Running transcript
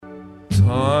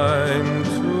time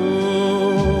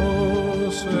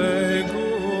to say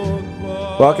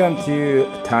goodbye. Welcome to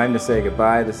Time to Say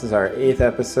Goodbye. This is our 8th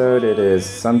episode. It is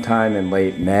sometime in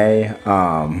late May.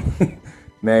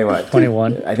 May what?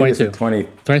 21. I think 22. it's the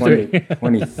 23.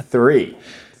 23.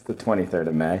 It's the 23rd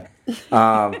of May. We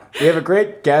have a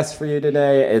great guest for you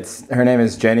today. Her name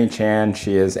is Jenny Chan.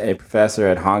 She is a professor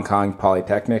at Hong Kong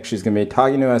Polytechnic. She's going to be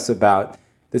talking to us about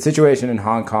the situation in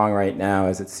Hong Kong right now,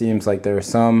 as it seems like there's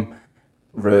some,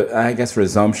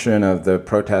 resumption of the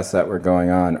protests that were going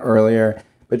on earlier.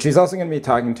 But she's also going to be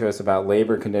talking to us about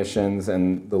labor conditions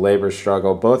and the labor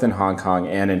struggle, both in Hong Kong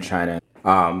and in China.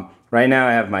 Right now,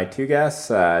 I have my two guests,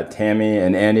 Tammy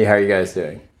and Andy. How are you guys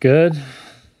doing? Good.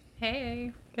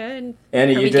 Hey, good.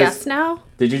 Andy, Are you we just guests now?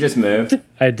 did you just move?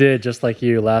 I did, just like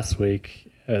you last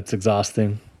week. It's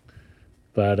exhausting.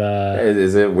 But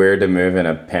Is it weird to move in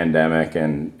a pandemic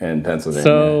in Pennsylvania?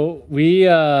 so we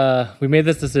made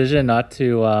this decision not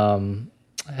to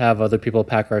have other people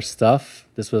pack our stuff.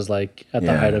 This was like at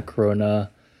the height of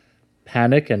Corona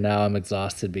panic, and now I'm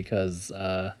exhausted because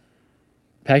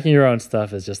packing your own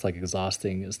stuff is just like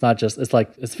exhausting. It's not just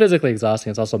it's physically exhausting.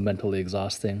 It's also mentally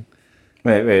exhausting.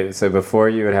 Wait. So before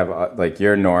you would have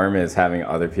your norm is having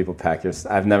other people pack your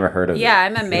stuff. I've never heard of it. Yeah,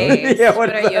 I'm amazed. Yeah, what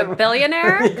are you, a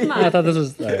billionaire? Come I on. thought this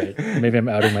was all right. Maybe I'm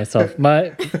outing myself.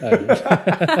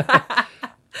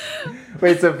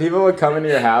 Wait, so people would come into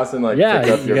your house and Yeah,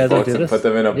 pick up you your guys don't books do and this? put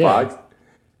them in a Yeah. box?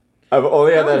 I've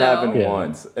only had Oh, that no. happen Yeah.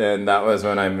 once, and that was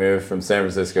when I moved from San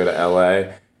Francisco to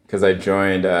LA because I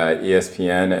joined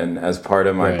ESPN, and as part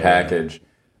of my Right. package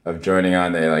of joining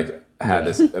on, they had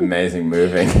this amazing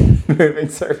moving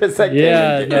service that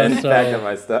Yeah, came no, and so- packed up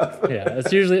my stuff. Yeah,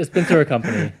 it's been through a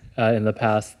company in the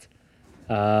past,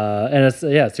 and it's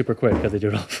super quick because they do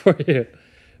it all for you.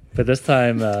 But this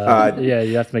time,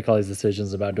 you have to make all these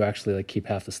decisions about do I actually keep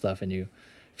half the stuff, and you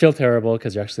feel terrible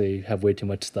because you actually have way too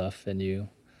much stuff, and you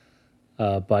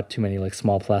bought too many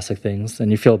small plastic things, and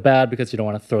you feel bad because you don't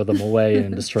want to throw them away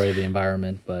and destroy the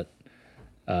environment, but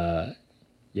Are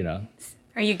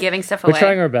you giving stuff we're away?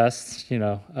 trying our best.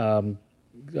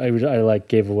 I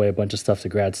gave away a bunch of stuff to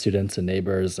grad students and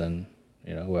neighbors and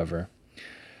whoever.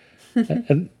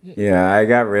 And Yeah, I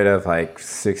got rid of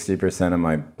 60% of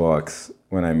my books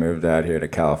when I moved out here to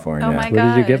California. Oh my where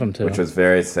did you God. give them to? Which was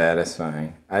very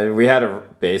satisfying. We had a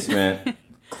basement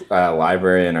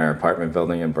library in our apartment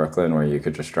building in Brooklyn where you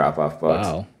could just drop off books.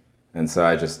 Wow. And so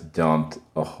I just dumped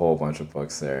a whole bunch of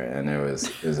books there, and it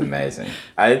was amazing.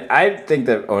 I think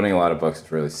that owning a lot of books is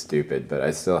really stupid, but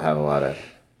I still have a lot of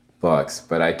books.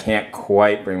 But I can't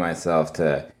quite bring myself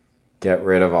to get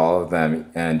rid of all of them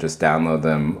and just download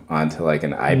them onto an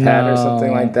iPad or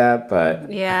something like that.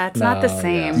 But Yeah, it's not the No,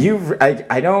 same.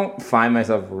 I don't find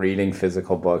myself reading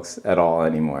physical books at all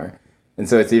anymore, and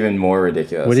so it's even more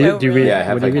ridiculous. What do you, So do you read? really- Yeah, I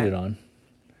have what do you like- read it on?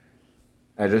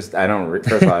 First of all, I don't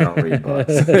read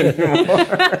books anymore.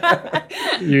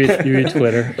 You read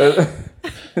Twitter.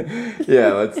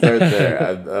 Yeah, let's start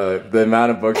there. The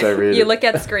amount of books I read You look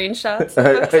at screenshots.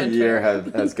 of books a on year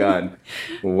Twitter. has gone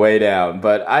way down.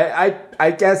 But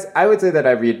I guess I would say that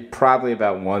I read probably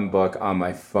about one book on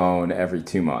my phone every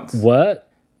 2 months. What?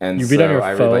 And You read on so your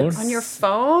I phone? On your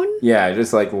phone? Yeah, I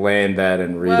just lay in bed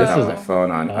and read it Whoa. on my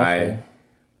phone on Awful.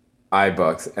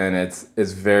 iBooks, and it's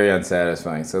very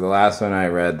unsatisfying. So the last one I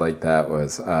read that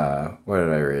was what did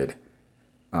I read?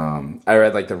 I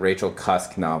read the Rachel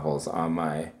Cusk novels on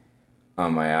my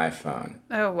iPhone,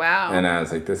 Oh, wow. and I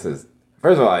was like, this is.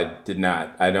 First of all, I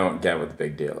don't get what the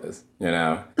big deal is,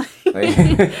 I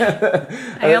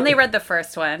only read the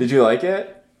first one. Did you like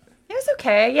it? It was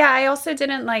okay. Yeah, I also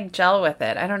didn't gel with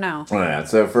it. I don't know. Oh, yeah.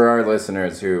 So for our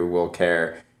listeners who will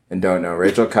care and don't know,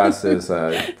 Rachel Cusk is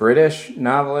a British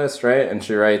novelist, right? And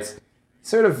she writes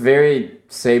sort of very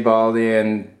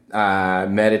Sebaldian,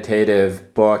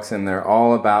 meditative books, and they're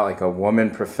all about a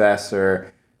woman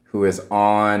professor who is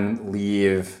on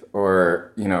leave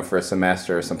or, for a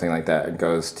semester or something like that, and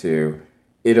goes to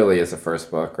Italy as the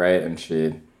first book, right? And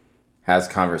she has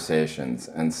conversations.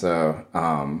 And so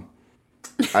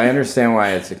I understand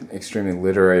why it's an extremely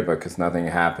literary book because nothing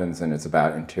happens and it's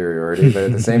about interiority. But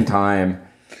at the same time,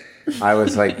 I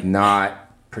was not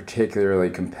particularly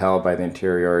compelled by the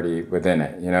interiority within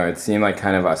it. It seemed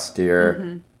kind of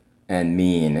austere and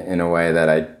mean in a way that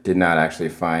I did not actually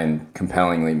find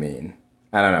compellingly mean.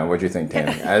 I don't know. What do you think,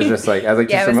 Tammy? I was just Yeah, I was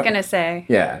just going to say.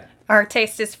 Yeah. Our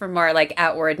taste is for more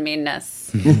outward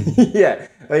meanness. Yeah,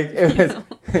 it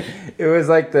was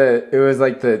like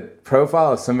the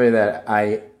profile of somebody that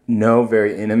I know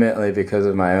very intimately because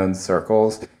of my own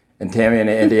circles. And Tammy and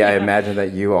Andy, I imagine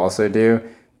that you also do,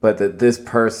 but that this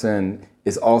person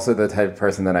is also the type of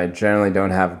person that I generally don't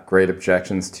have great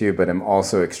objections to, but am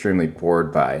also extremely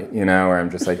bored by, where I'm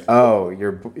just like, oh,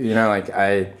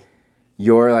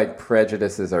 your like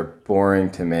prejudices are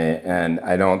boring to me, and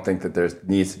I don't think that there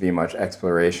needs to be much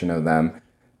exploration of them.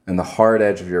 And the hard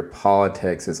edge of your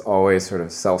politics is always sort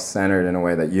of self-centered in a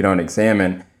way that you don't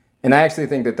examine. And I actually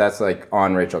think that that's like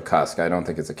on Rachel Cusk. I don't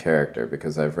think it's a character,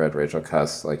 because I've read Rachel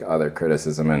Cusk's like other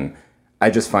criticism, and I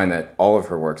just find that all of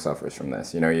her work suffers from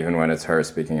this, even when it's her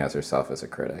speaking as herself as a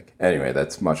critic. Anyway,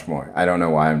 that's much more. I don't know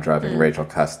why I'm driving Rachel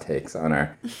Cusk takes on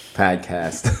our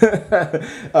podcast.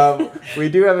 We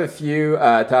do have a few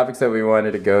topics that we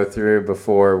wanted to go through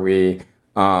before we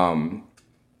have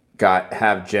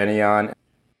Jenny on.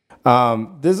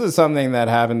 This is something that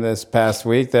happened this past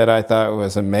week that I thought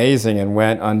was amazing and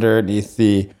went underneath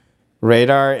the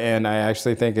radar, and I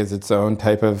actually think is its own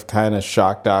type of kind of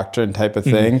shock doctrine type of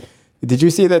thing. Did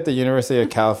you see that the University of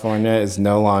California is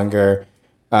no longer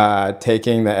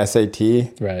taking the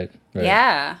SAT? Right.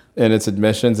 Yeah. In its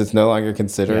admissions, it's no longer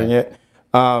considering it.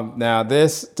 Now,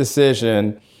 this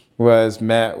decision was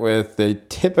met with the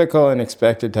typical and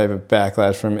expected type of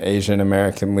backlash from Asian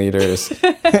American leaders.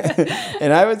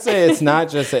 And I would say it's not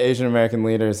just the Asian American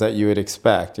leaders that you would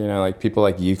expect, like people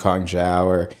like Yukong Zhao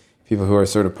or people who are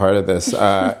sort of part of this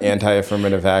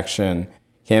anti-affirmative action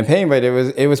campaign, but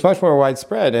it was much more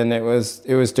widespread, and it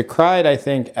was decried, I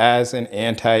think, as an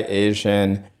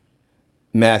anti-Asian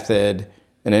method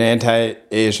and an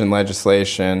anti-Asian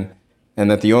legislation, and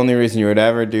that the only reason you would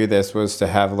ever do this was to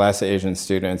have less Asian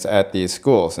students at these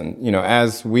schools. And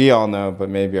as we all know, but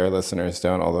maybe our listeners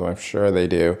don't, although I'm sure they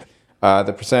do,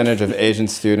 the percentage of Asian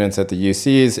students at the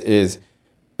UCs is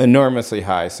enormously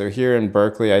high. So here in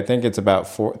Berkeley, I think it's about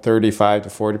 35 to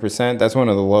 40%. That's one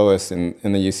of the lowest in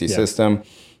the UC system.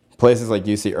 Places like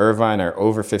UC Irvine are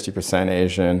over 50%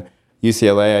 Asian.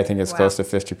 UCLA, I think it's close to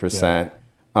 50%.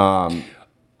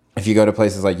 If you go to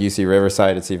places like UC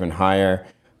Riverside, it's even higher.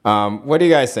 What do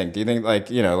you guys think? Do you think,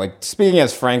 speaking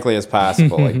as frankly as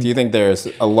possible, do you think there's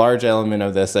a large element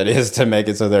of this that is to make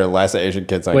it so there are less Asian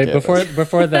kids on campus? Wait,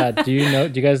 before that, do you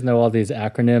guys know all these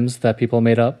acronyms that people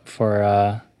made up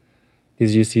for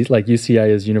these UCs? Like UCI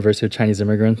is University of Chinese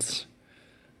Immigrants.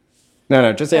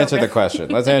 No, just answer the question.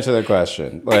 Let's answer the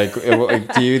question.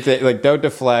 Do you think, don't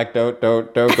deflect, don't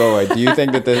go away. Do you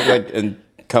think that this, and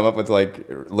come up with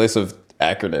lists of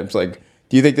acronyms?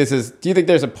 Do you think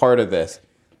there's a part of this?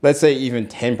 Let's say even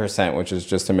 10%, which is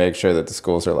just to make sure that the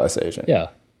schools are less Asian. Yeah,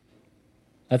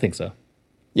 I think so.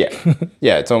 Yeah,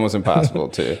 it's almost impossible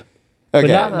to. Okay,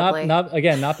 but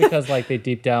not because they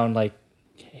deep down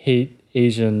hate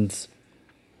Asians,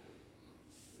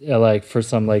 for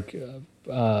some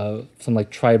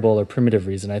tribal or primitive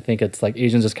reason. I think it's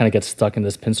Asians just kind of get stuck in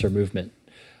this pincer movement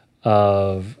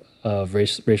of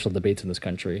racial debates in this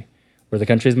country, where the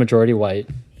country is majority white.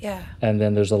 Yeah. And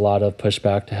then there's a lot of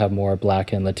pushback to have more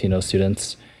Black and Latino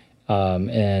students.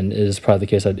 And it is probably the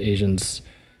case that Asians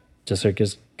just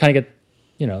kind of get,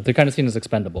 they're kind of seen as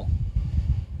expendable,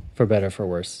 for better, for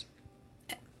worse.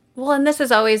 Well, and this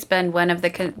has always been one of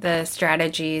the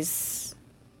strategies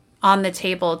on the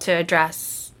table to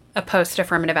address a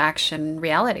post-affirmative action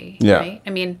reality. Yeah. Right? I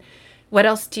mean, what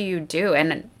else do you do?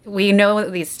 And we know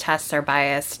these tests are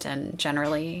biased and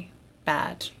generally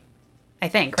bad. I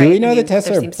think, right? Do we know the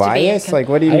tests are biased?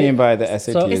 What do you mean by the SAT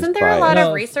is biased? Isn't there a lot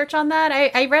of research on that?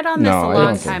 I read on this a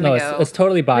long time ago. It's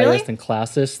totally biased Really? and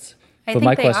classist. I But think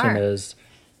my they question are. is,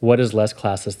 what is less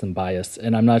classist than biased?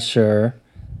 And I'm not sure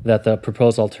that the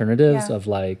proposed alternatives Yeah. of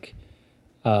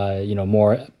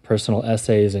more personal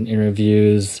essays and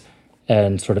interviews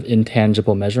and sort of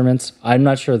intangible measurements, I'm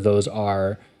not sure those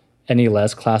are any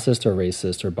less classist or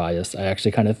racist or biased. I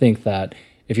actually kind of think that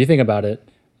if you think about it,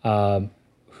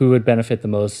 who would benefit the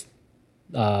most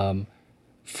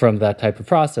from that type of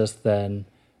process than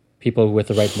people with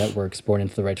the right networks, born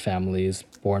into the right families,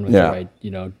 born with the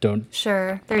right, don't.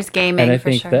 Sure, there's gaming. And I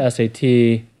for think sure. the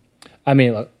SAT, I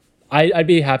mean, look, I'd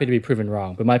be happy to be proven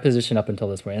wrong, but my position up until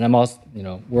this point, and I'm also,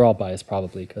 we're all biased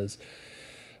probably because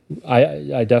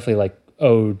I definitely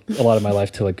owed a lot of my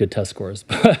life to good test scores,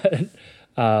 but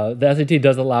the SAT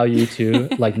does allow you to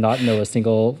not know a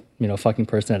single fucking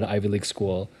person at an Ivy League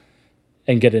school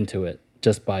and get into it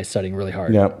just by studying really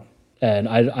hard. Yep. And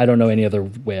I don't know any other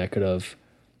way I could have,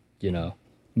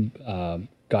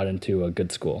 got into a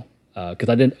good school because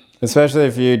I didn't. Especially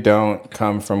if you don't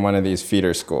come from one of these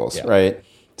feeder schools, right?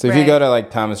 So if you go to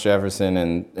Thomas Jefferson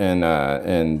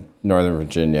in Northern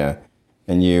Virginia,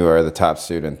 and you are the top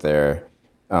student there,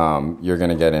 you're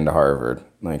going to get into Harvard.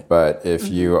 But if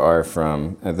you are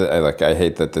from, I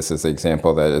hate that this is the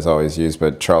example that is always used,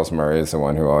 but Charles Murray is the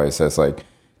one who always says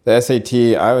the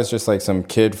SAT, I was just like some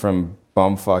kid from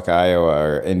bumfuck Iowa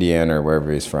or Indiana or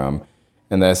wherever he's from.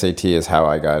 And the SAT is how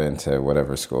I got into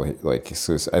whatever school.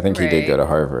 I think he did go to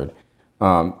Harvard.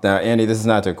 Now, Andy, this is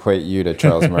not to equate you to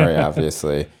Charles Murray,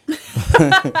 obviously.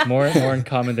 more in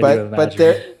common than you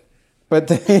imagine.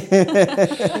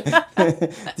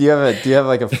 Do you have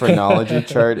like a phrenology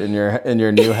chart in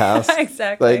your new house?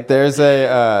 Exactly. Like there's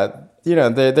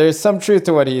there's some truth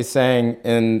to what he's saying,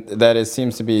 and that it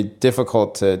seems to be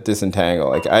difficult to disentangle.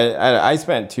 Like I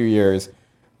spent 2 years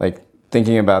like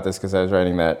thinking about this because I was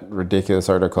writing that ridiculous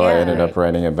article I ended up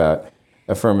writing about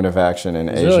affirmative action in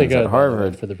Asians really good, at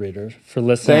Harvard. For the readers, for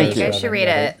listeners. Thank you. You should read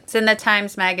it. It's in the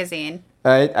Times Magazine.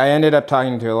 I ended up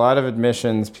talking to a lot of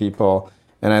admissions people,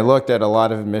 and I looked at a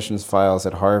lot of admissions files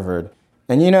at Harvard.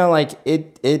 And like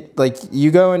it like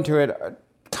you go into it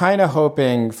kind of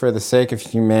hoping for the sake of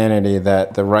humanity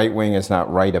that the right wing is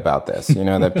not right about this.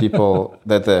 That people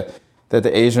that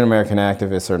the Asian American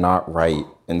activists are not right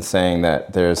in saying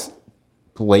that there's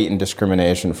blatant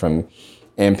discrimination from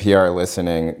NPR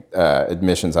listening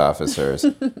admissions officers.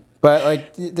 But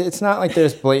like it's not like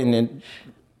there's blatant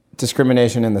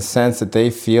discrimination in the sense that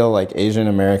they feel like Asian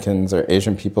Americans or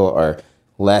Asian people are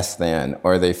less than,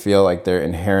 or they feel like they're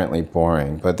inherently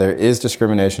boring. But there is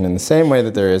discrimination in the same way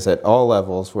that there is at all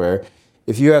levels, where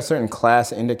if you have certain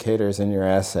class indicators in your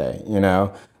essay,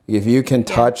 if you can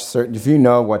touch certain, if you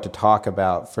know what to talk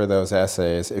about for those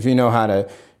essays, if you know how to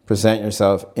present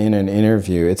yourself in an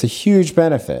interview, it's a huge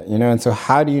benefit, And so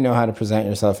how do you know how to present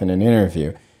yourself in an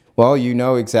interview? Well, you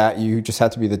just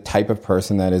have to be the type of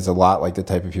person that is a lot like the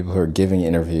type of people who are giving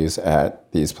interviews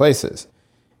at these places.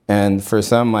 And for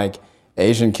some like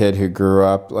Asian kid who grew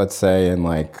up, let's say in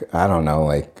like, I don't know,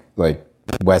 like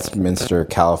Westminster,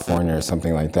 California or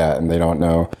something like that, and they don't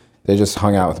know, they just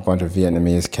hung out with a bunch of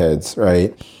Vietnamese kids,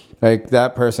 right? Like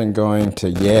that person going to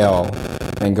Yale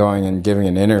and going and giving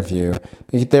an interview,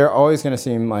 they're always going to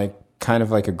seem like kind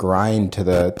of like a grind to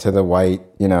the white,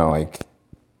 like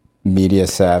media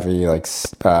savvy, like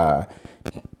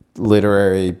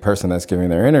literary person that's giving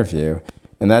their interview.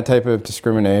 And that type of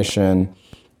discrimination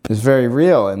is very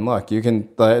real. And look, you can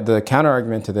the counter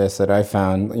argument to this that I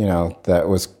found,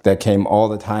 that came all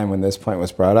the time when this point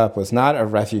was brought up was not a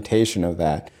refutation of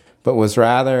that, but was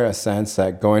rather a sense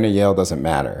that going to Yale doesn't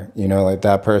matter. Like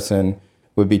that person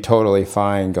would be totally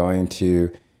fine going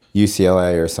to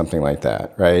UCLA or something like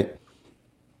that, right?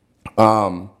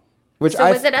 Was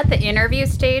it at the interview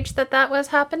stage that was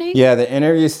happening? Yeah, the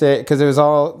interview stage, because it was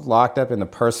all locked up in the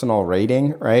personal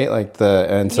rating, right?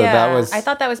 That was. I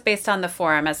thought that was based on the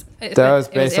forum that was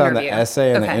based on the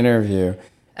essay and the interview,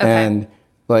 and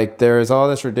like there was all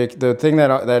this ridiculous. The thing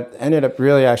that ended up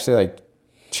really actually like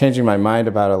changing my mind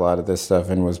about a lot of this stuff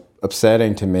and was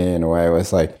upsetting to me in a way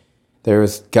was like there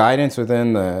was guidance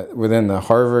within the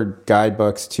Harvard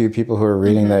guidebooks to people who are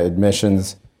reading the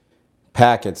admissions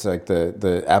packets, like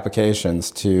the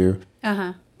applications, to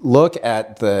look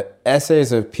at the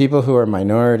essays of people who are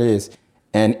minorities,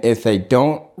 and if they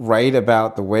don't write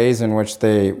about the ways in which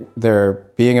their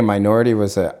being a minority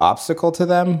was an obstacle to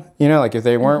them, like if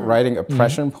they weren't writing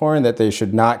oppression porn, that they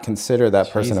should not consider that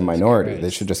person a minority. Christ.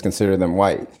 They should just consider them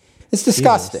white. It's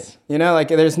disgusting. Like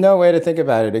there's no way to think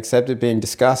about it except it being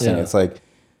disgusting. Yeah. It's like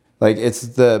it's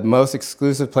the most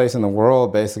exclusive place in the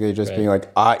world, basically just being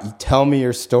like, tell me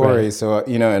your story. So,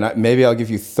 and maybe I'll give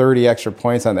you 30 extra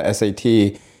points on the SAT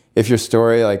if your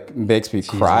story like makes me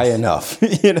cry enough,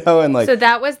 and like. So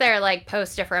that was their like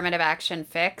post-affirmative action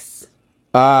fix?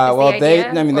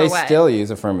 They still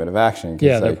use affirmative action.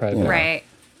 Yeah, they're private. Right.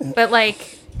 But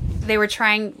like,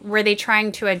 were they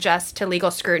trying to adjust to legal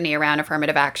scrutiny around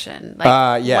affirmative action? Like,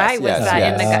 why was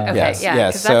that in the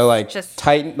yes. So like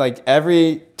tighten, like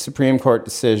every Supreme Court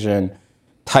decision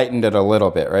tightened it a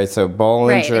little bit, right? So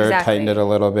Bollinger tightened it a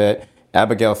little bit,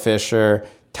 Abigail Fisher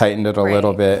tightened it a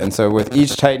little bit, and so with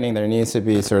each tightening there needs to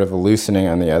be sort of a loosening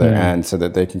on the other end so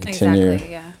that they can continue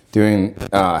doing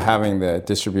having the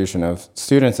distribution of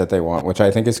students that they want, which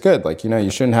I think is good. Like, you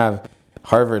shouldn't have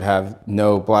Harvard have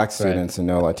no black students and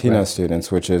no Latino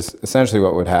students, which is essentially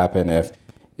what would happen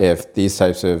if these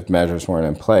types of measures weren't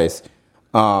in place.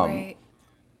 And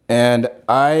the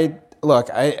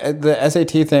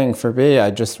SAT thing for me,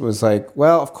 I just was like,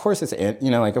 well, of course it's,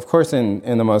 of course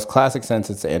in the most classic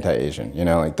sense, it's anti-Asian,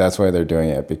 like that's why they're doing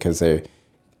it, because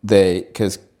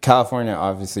because California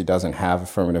obviously doesn't have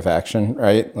affirmative action,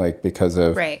 right? Like because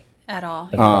of. Right, at all.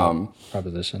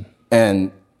 Proposition.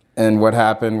 And what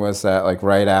happened was that, like,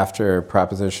 right after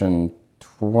Proposition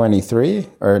 23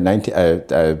 or 19,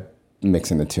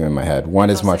 mixing the two in my head. One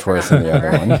is much worse than the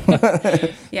other one.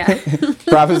 Yeah.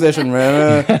 Proposition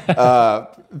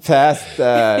passed,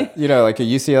 like a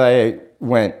UCLA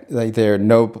went, like there are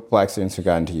no black students who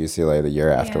got into UCLA the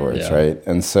year afterwards, right?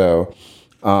 And so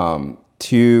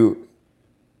to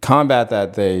combat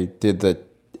that, they did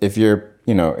if you're,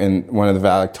 in one of the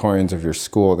valedictorians of your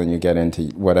school, then you get into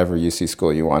whatever UC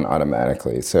school you want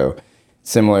automatically. So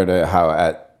similar to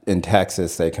how in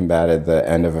Texas, they combated the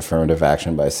end of affirmative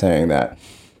action by saying that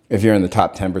if you're in the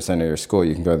top 10% of your school,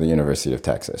 you can go to the University of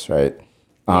Texas, right?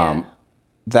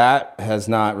 That has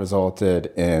not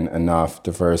resulted in enough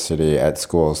diversity at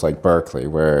schools like Berkeley,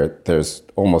 where there's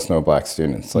almost no black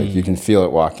students. Like you can feel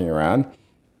it walking around.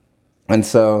 And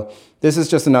so this is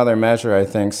just another measure, I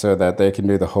think, so that they can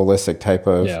do the holistic type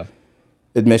of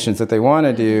admissions that they want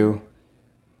to do.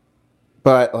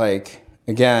 But like,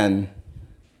 again,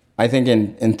 I think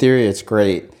in theory it's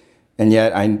great. And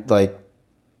yet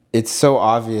it's so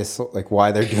obvious like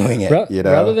why they're doing it.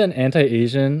 Rather than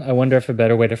anti-Asian, I wonder if a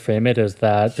better way to frame it is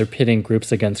that they're pitting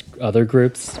groups against other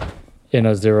groups in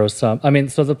a zero-sum. I mean,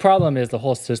 so the problem is the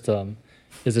whole system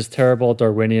is this terrible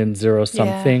Darwinian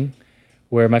zero-sum thing,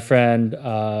 where my friend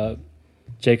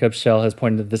Jacob Schell has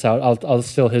pointed this out. I'll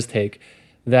steal his take,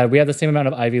 that we have the same amount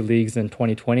of Ivy Leagues in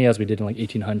 2020 as we did in like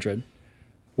 1800,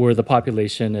 where the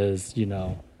population is,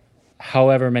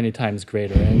 however many times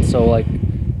greater. And so like,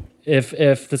 if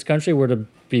this country were to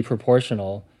be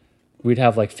proportional, we'd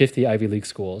have like 50 Ivy League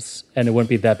schools, and it wouldn't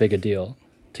be that big a deal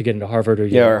to get into Harvard or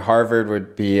Yale. Yeah, or Harvard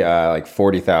would be like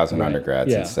 40,000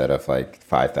 undergrads instead of like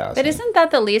 5,000. But isn't that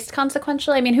the least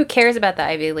consequential? I mean, who cares about the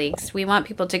Ivy Leagues? We want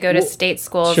people to go to state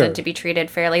schools and to be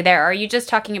treated fairly there. Are you just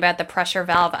talking about the pressure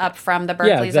valve up from the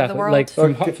Berkeleys of the world? Like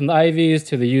from the Ivies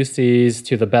to the UCs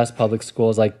to the best public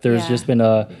schools, like there's just been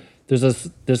there's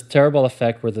this terrible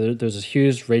effect where there's this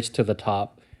huge race to the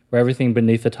top, where everything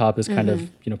beneath the top is kind of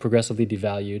progressively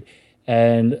devalued.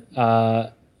 And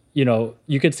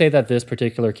you could say that this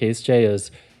particular case, Jay, is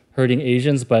hurting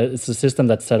Asians, but it's a system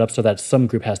that's set up so that some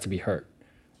group has to be hurt.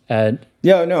 And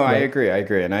I agree.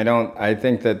 And I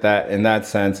think that in that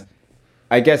sense,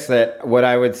 I guess that what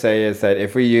I would say is that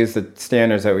if we use the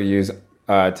standards that we use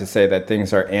to say that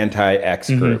things are anti-X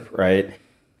group, right?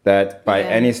 That by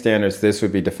any standards, this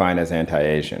would be defined as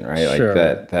anti-Asian, right? Like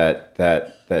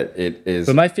that it is.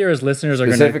 But my fear is listeners are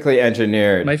specifically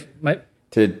engineered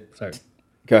Sorry.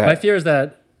 Go ahead. My fear is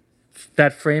that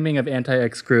framing of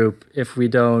anti-X group, if we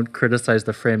don't criticize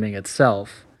the framing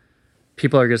itself,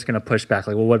 people are just going to push back.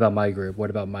 Like, well, what about my group?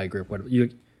 What about my group?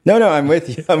 No, I'm with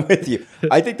you.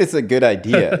 I think this is a good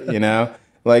idea,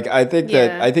 Like, I think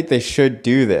they should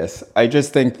do this. I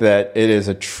just think that it is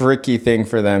a tricky thing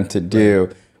for them to do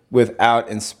without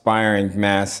inspiring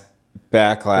mass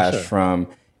backlash from...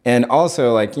 And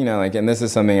also, and this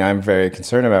is something I'm very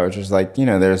concerned about, which is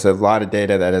there's a lot of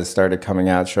data that has started coming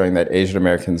out showing that Asian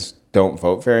Americans don't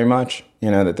vote very much,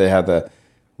 that they have the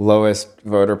lowest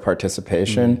voter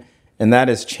participation. And that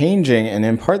is changing. And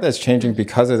in part, that's changing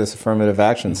because of this affirmative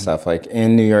action stuff. Like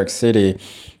in New York City,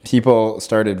 people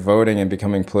started voting and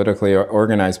becoming politically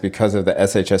organized because of the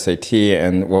SHSAT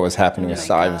and what was happening with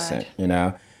Stuyvesant,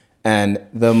 And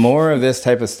the more of this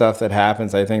type of stuff that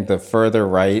happens, I think the further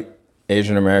right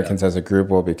Asian Americans as a group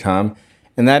will become.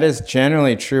 And that is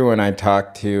generally true when I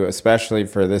talk to, especially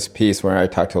for this piece where I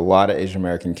talk to a lot of Asian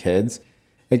American kids.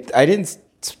 Like, I didn't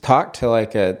talk to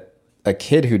like a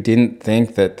kid who didn't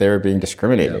think that they were being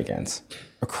discriminated against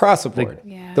across the board.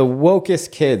 The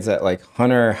wokest kids at like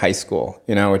Hunter High School,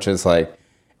 which is like,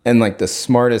 and like the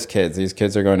smartest kids. These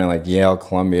kids are going to like Yale,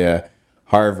 Columbia,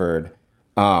 Harvard.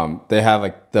 They have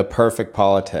like the perfect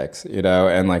politics,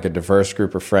 and like a diverse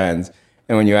group of friends.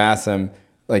 And when you ask them,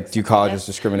 like, do colleges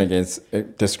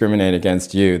discriminate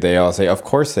against you? They all say, of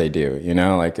course they do.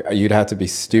 Like you'd have to be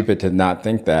stupid to not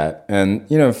think that. And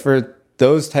for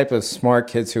those type of smart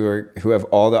kids who have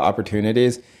all the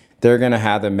opportunities, they're going to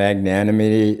have the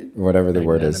magnanimity, whatever the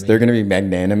word is. They're going to be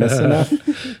magnanimous enough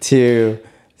to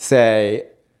say,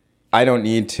 I don't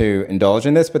need to indulge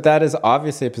in this, but that is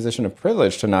obviously a position of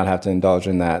privilege to not have to indulge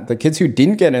in that. The kids who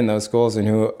didn't get in those schools and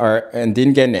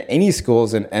didn't get into any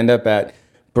schools and end up at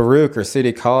Baruch or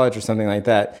City College or something like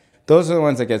that, those are the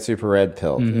ones that get super red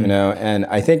pilled, And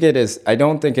I think I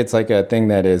don't think it's like a thing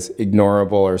that is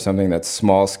ignorable or something that's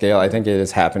small scale. I think it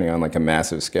is happening on like a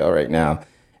massive scale right now.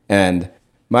 And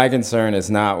my concern is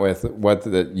not with what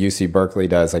the UC Berkeley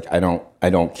does. Like, I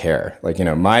don't care. Like,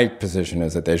 my position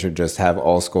is that they should just have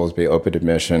all schools be open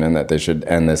admission and that they should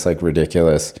end this like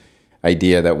ridiculous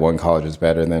idea that one college is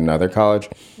better than another college.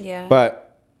 Yeah. But,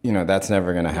 that's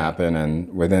never going to happen.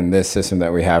 And within this system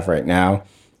that we have right now,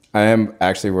 I am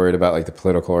actually worried about like the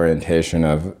political orientation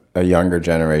of a younger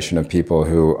generation of people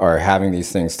who are having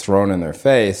these things thrown in their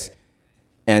face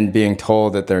and being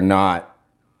told that they're not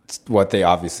what they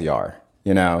obviously are,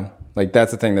 you know? Like,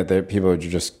 that's the thing that people would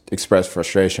just express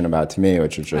frustration about to me,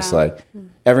 which is just like,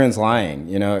 everyone's lying,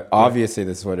 you know? Obviously,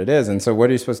 this is what it is. And so what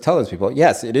are you supposed to tell those people?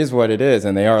 Yes, it is what it is,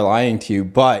 and they are lying to you,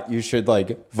 but you should,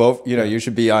 like, vote, you know, you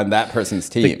should be on that person's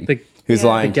team who's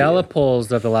lying The Gallup polls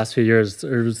of the last few years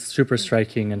are super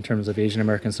striking in terms of Asian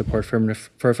American support for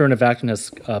affirmative action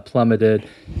has plummeted.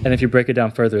 And if you break it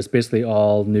down further, it's basically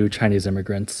all new Chinese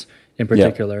immigrants in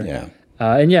particular. Yeah.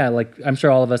 And yeah, like I'm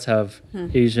sure all of us have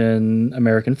Asian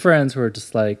American friends who are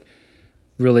just like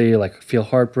really like feel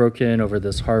heartbroken over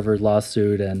this Harvard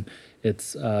lawsuit, and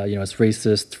it's it's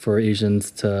racist for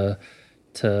Asians to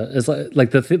it's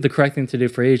like the correct thing to do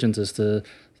for Asians is to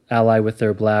ally with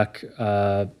their black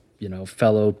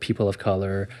fellow people of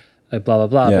color, blah blah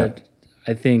blah. Yeah. But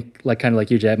I think like kind of like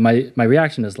you, Jay, my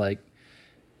reaction is like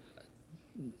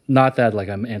not that like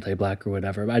I'm anti-black or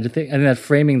whatever. But I think that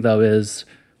framing though is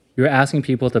you're asking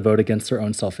people to vote against their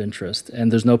own self-interest, and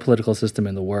there's no political system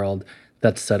in the world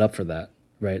that's set up for that,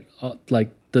 right? Like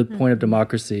the point of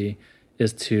democracy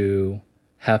is to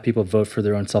have people vote for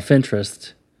their own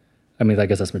self-interest. I mean, I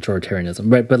guess that's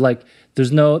majoritarianism, right? But like,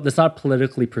 that's not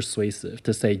politically persuasive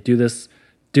to say do this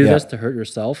to hurt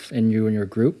yourself and you and your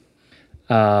group,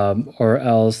 or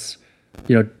else,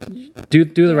 do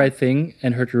the right thing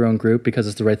and hurt your own group because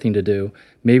it's the right thing to do.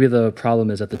 Maybe the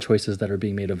problem is that the choices that are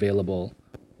being made available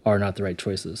are not the right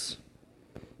choices.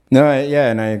 No,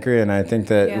 and I agree. And I think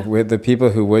that with the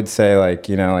people who would say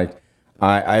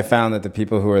I found that the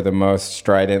people who are the most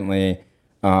stridently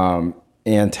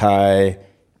anti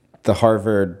the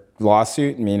Harvard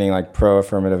lawsuit, meaning like pro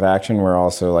affirmative action, were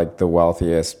also like the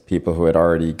wealthiest people who had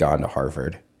already gone to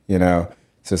Harvard, So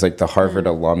it's like the Harvard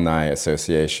Alumni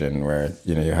Association, where,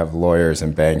 you have lawyers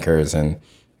and bankers and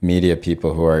media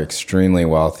people who are extremely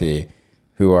wealthy,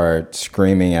 who are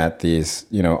screaming at these,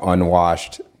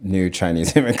 unwashed new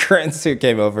Chinese immigrants who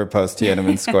came over post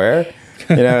Tiananmen Square,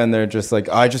 and they're just like,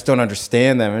 I just don't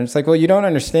understand them. And it's like, well, you don't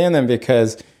understand them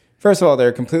because, first of all, they're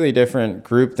a completely different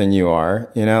group than you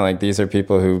are. Like these are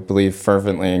people who believe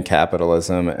fervently in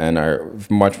capitalism and are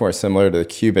much more similar to the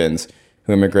Cubans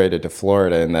who immigrated to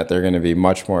Florida, and that they're going to be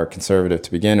much more conservative to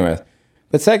begin with.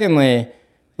 But secondly,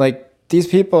 like these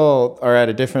people are at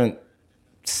a different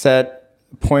set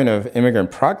point of immigrant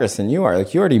progress than you are.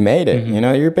 Like you already made it,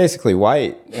 you're basically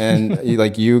white, and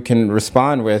you can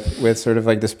respond with sort of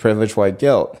like this privileged white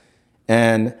guilt.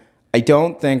 And I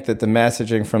don't think that the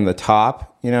messaging from the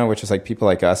top, which is like people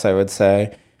like us, I would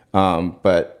say,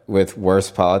 but with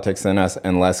worse politics than us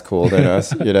and less cool than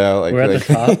us, like we're at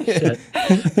the top. Shit.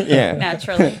 Yeah,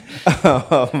 naturally.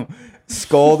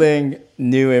 Scolding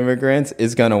new immigrants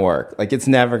is going to work. Like it's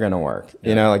never going to work.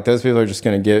 Like those people are just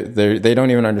going to they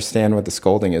don't even understand what the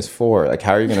scolding is for. Like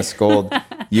how are you going to scold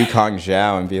Yukong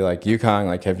Zhao and be like, Yukong,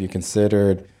 like have you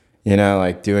considered,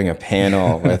 like doing a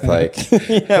panel with like,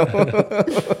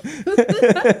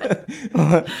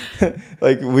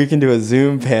 like we can do a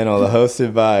Zoom panel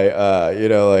hosted by,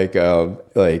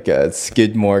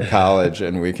 Skidmore College,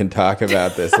 and we can talk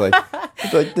about this.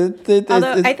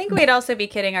 Although I think we'd also be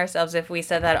kidding ourselves if we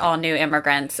said that all new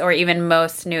immigrants, or even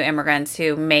most new immigrants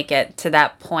who make it to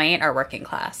that point, are working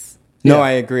class. No,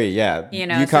 I agree. Yeah,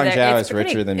 Yukong Zhao is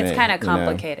richer than me. It's kind of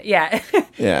complicated. Yeah.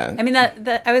 Yeah. I mean,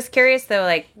 I was curious though,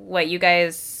 like what you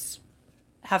guys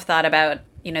have thought about,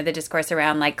 the discourse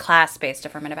around like class-based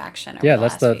affirmative action. Yeah,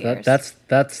 that's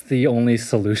the only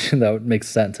solution that would make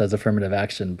sense as affirmative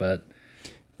action. But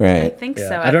right, I think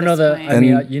so. I don't know point. I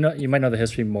mean, you might know the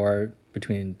history more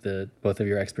between both of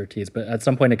your expertise, but at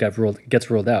some point it gets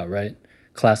ruled out, right?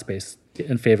 Class-based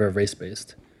in favor of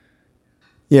race-based.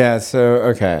 Yeah, so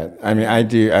okay. I mean, I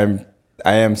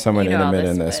am somewhat intimate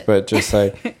in this, but just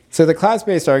like so the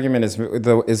class-based argument is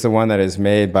the one that is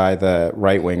made by the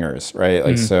right-wingers, right?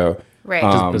 Like so right.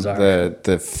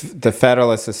 The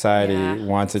Federalist Society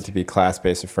wants it to be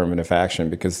class-based affirmative action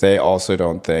because they also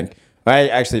don't think, I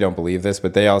actually don't believe this,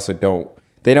 but they also don't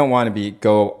want to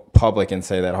go public and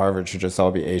say that Harvard should just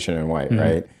all be Asian and white,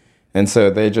 right? And so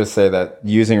they just say that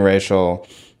using racial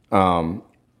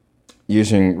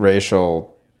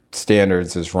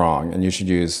standards is wrong, and you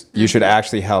should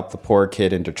actually help the poor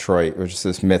kid in Detroit, which is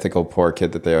this mythical poor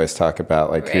kid that they always talk about,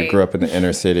 like who grew up in the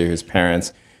inner city, whose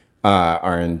parents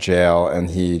are in jail,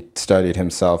 and he studied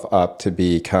himself up to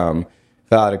become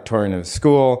valedictorian of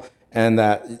school, and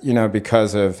that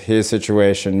because of his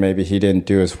situation, maybe he didn't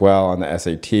do as well on the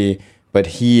SAT, but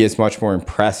he is much more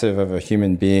impressive of a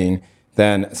human being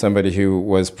than somebody who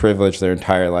was privileged their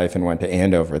entire life and went to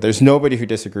Andover. There's nobody who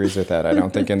disagrees with that, I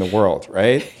don't think, in the world,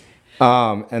 right?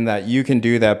 And that you can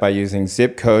do that by using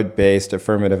zip code based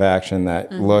affirmative action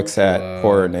that looks at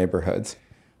poorer neighborhoods.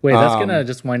 Wait, that's gonna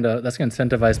just that's gonna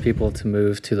incentivize people to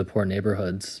move to the poor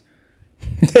neighborhoods.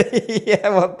 Yeah,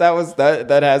 well,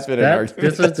 that has been an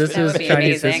argument. This is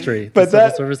Chinese amazing. history. But this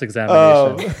is a service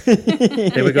examination.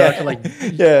 They would go out to like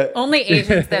Only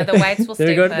Asians though. The whites will they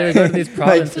stay would put. go to these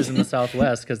provinces in the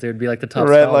Southwest because they would be like the top.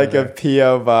 rent scholar like there. a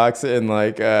PO box in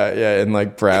like in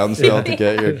like Brownsville to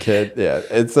get your kid. Yeah,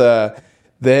 it's the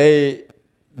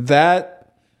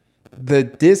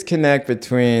disconnect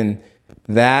between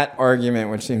that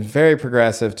argument, which seems very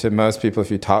progressive to most people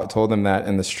if you told them that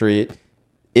in the street,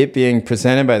 it being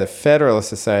presented by the Federalist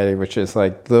Society, which is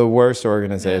like the worst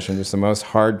organization, just the most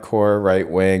hardcore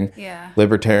right-wing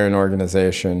libertarian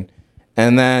organization.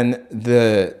 And then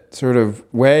the sort of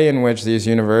way in which these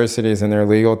universities and their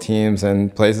legal teams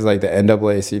and places like the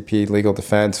NAACP Legal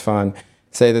Defense Fund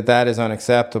say that that is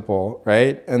unacceptable,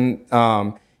 right? And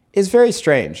is very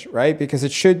strange, right? Because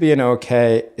it should be an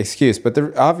okay excuse. But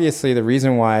obviously the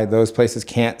reason why those places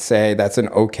can't say that's an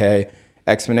okay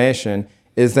explanation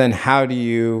is then how do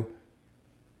you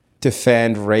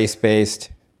defend race-based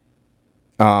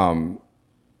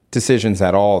decisions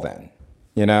at all then?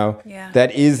 You know? Yeah.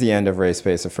 That is the end of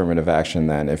race-based affirmative action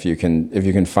then, if you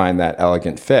can find that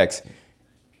elegant fix.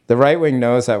 The right wing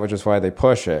knows that, which is why they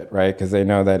push it, right? Because they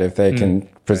know that if they can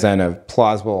present a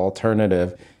plausible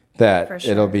alternative, that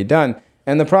it'll be done.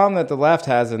 And the problem that the left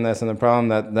has in this, and the problem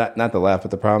that not the left,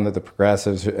 but the problem that the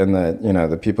progressives and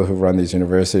the people who run these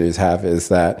universities have is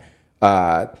that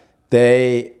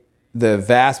the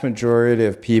vast majority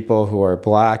of people who are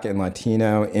Black and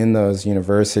Latino in those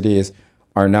universities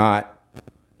are not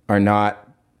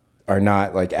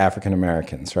like African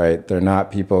Americans, right? They're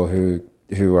not people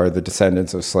who are the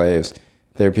descendants of slaves.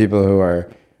 They're people who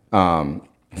are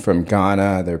from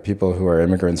Ghana. They're people who are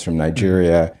immigrants from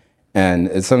Nigeria. And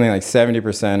it's something like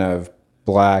 70% of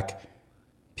Black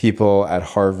people at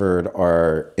Harvard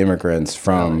are immigrants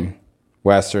from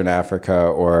Western Africa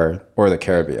or the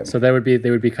Caribbean. So they would be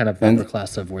kind of the upper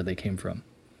class of where they came from.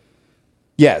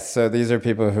 Yes, so these are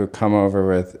people who come over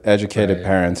with educated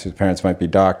parents, whose parents might be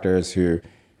doctors, who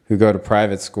go to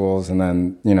private schools, and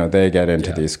then they get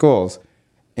into these schools,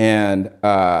 and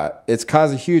it's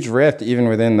caused a huge rift even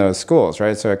within those schools,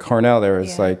 right? So at Cornell, there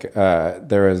was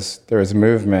there was a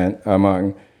movement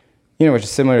among, which is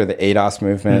similar to the ADOS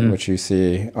movement, which you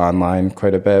see online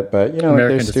quite a bit, but like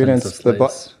American there's students,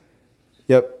 descendants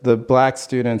of the Black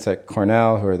students at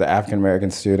Cornell who are the African American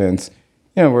students.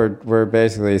 We're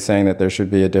basically saying that there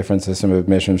should be a different system of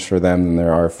admissions for them than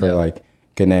there are for like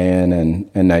Ghanaian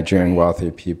and Nigerian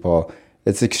wealthy people.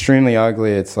 It's extremely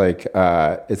ugly. It's like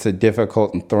it's a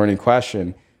difficult and thorny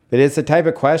question, but it's the type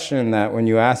of question that when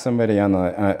you ask somebody on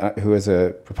the who is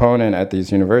a proponent at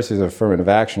these universities of affirmative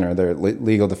action or their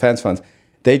legal defense funds,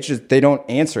 they don't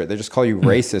answer it. They just call you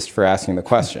racist for asking the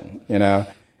question,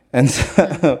 and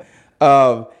so.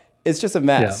 It's just a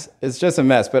mess. Yeah. It's just a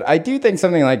mess. But I do think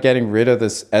something like getting rid of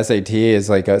this SAT is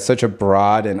like such a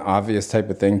broad and obvious type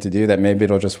of thing to do that maybe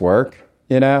it'll just work,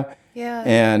 Yeah.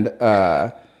 And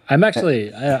I'm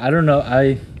actually I don't know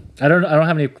I don't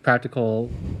have any practical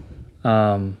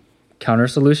counter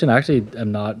solution. I actually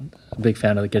am not a big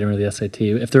fan of getting rid of the SAT.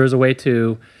 If there is a way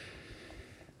to,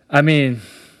 the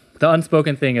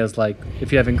unspoken thing is like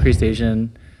if you have increased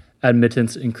Asian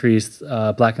admittance, increased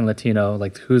Black and Latino,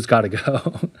 like who's got to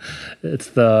go? it's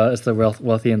the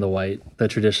wealthy and the white, the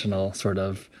traditional sort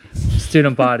of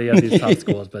student body of these top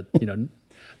schools. But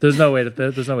there's no way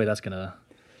that's gonna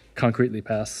concretely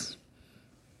pass.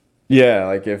 Yeah,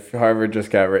 like if Harvard just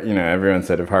got rid, everyone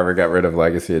said if Harvard got rid of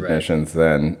legacy admissions,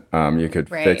 then you could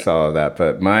fix all of that.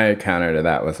 But my counter to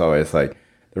that was always like,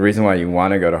 the reason why you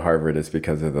want to go to Harvard is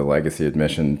because of the legacy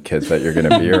admission kids that you're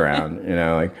going to be around.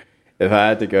 Like. If I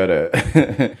had to go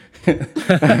to,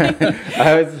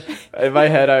 in my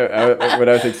head, when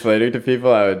I was explaining to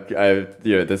people,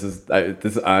 this is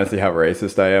honestly how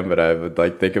racist I am, but I would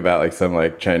like think about like some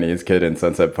like Chinese kid in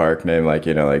Sunset Park named like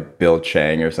Bill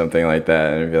Chang or something like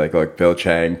that, and it'd be like, look, Bill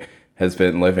Chang has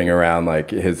been living around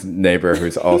like his neighbor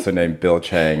who's also named Bill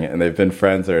Chang, and they've been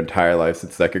friends their entire life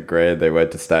since second grade. They went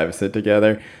to Stuyvesant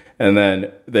together. And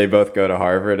then they both go to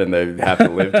Harvard and they have to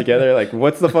live together. Like,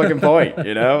 what's the fucking point,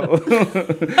 You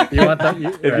want that?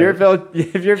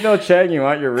 If you're Bill Chang, you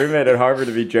want your roommate at Harvard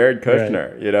to be Jared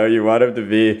Kushner. Right. You want him to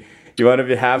be. You want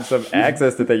to have some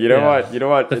access to things. You don't want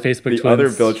the Facebook twins. Other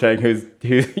Bill Chang whose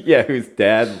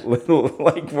dad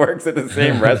works at the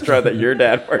same restaurant that your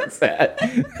dad works at.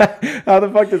 How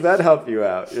the fuck does that help you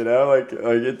out? Like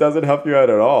it doesn't help you out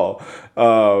at all.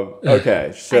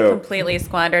 Okay, so I completely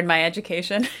squandered my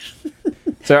education.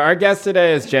 So our guest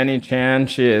today is Jenny Chan.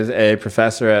 She is a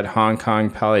professor at Hong Kong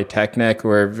Polytechnic.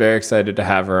 We're very excited to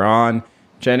have her on.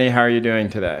 Jenny, how are you doing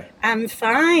today? I'm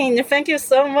fine. Thank you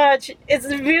so much. It's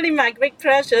really my great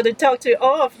pleasure to talk to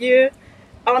all of you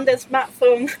on the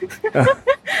smartphone.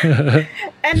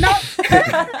 And not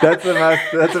that's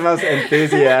the most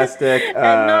enthusiastic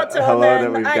hello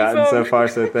that we've gotten so far,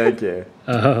 so thank you.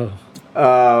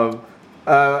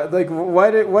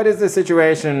 What is the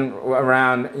situation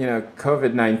around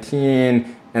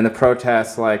COVID-19 and the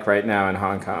protests like right now in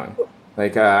Hong Kong?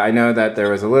 I know that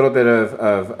there was a little bit of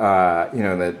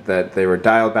that they were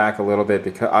dialed back a little bit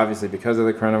because of the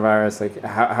coronavirus.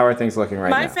 How are things looking right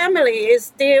now? My family is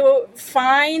still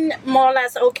fine, more or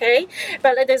less okay,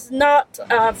 but it is not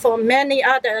for many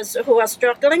others who are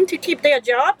struggling to keep their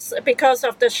jobs because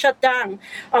of the shutdown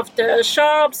of the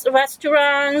shops,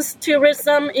 restaurants,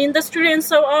 tourism industry, and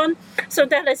so on. So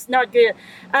that is not good.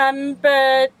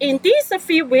 But in these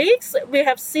few weeks, we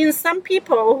have seen some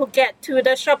people who get to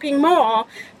the shopping mall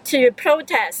to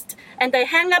protest, and they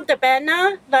hang up the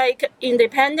banner like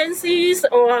Independencies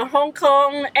or Hong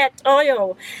Kong at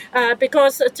oil,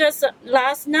 because just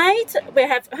last night we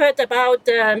have heard about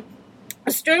the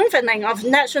strengthening of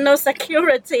national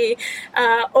security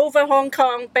over Hong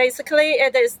Kong. Basically,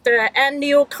 it is the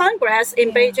annual Congress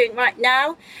in Beijing right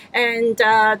now, and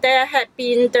there had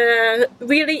been the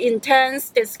really intense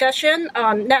discussion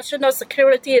on national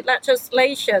security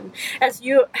legislation, as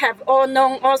you have all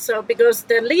known also, because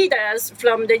the leaders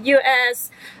from the US,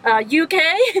 UK,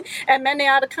 and many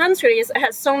other countries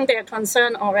have shown their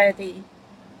concern already.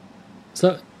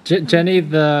 So, Jenny,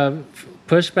 the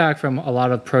pushback from a lot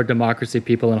of pro-democracy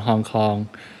people in Hong Kong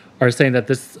are saying that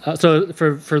this. So,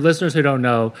 for listeners who don't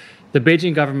know, the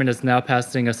Beijing government is now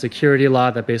passing a security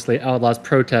law that basically outlaws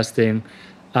protesting,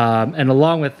 and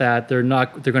along with that, they're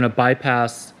going to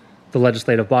bypass the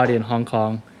legislative body in Hong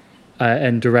Kong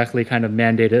and directly kind of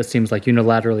mandate it seems like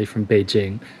unilaterally from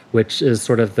Beijing, which is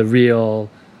sort of the real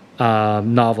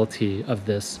novelty of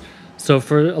this. So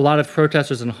for a lot of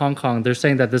protesters in Hong Kong, they're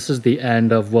saying that this is the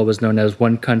end of what was known as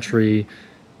one country,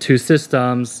 two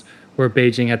systems, where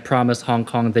Beijing had promised Hong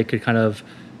Kong they could kind of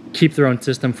keep their own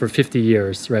system for 50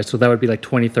 years, right? So that would be like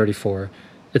 2034.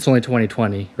 It's only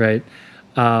 2020, right?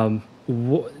 Do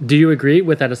you agree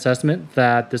with that assessment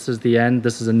that this is the end,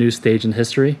 this is a new stage in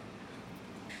history?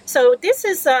 So this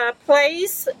is a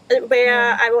place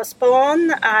where I was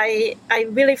born. I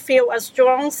really feel a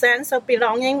strong sense of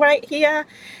belonging right here.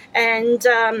 And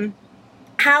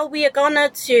how we are going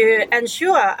to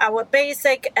ensure our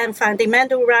basic and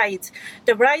fundamental rights,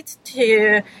 the right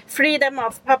to freedom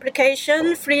of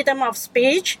publication, freedom of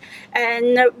speech,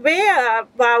 and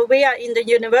while we are in the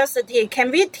university, can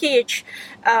we teach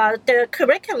the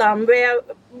curriculum where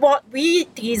what we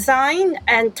design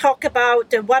and talk about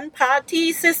the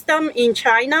one-party system in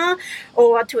China,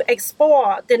 or to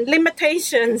explore the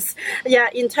limitations,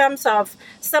 in terms of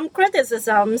some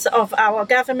criticisms of our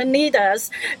government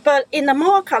leaders, but in a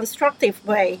more constructive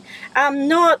way. I'm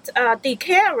not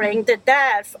declaring the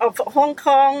death of Hong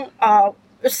Kong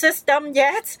system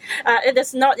yet. It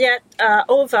is not yet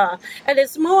over. It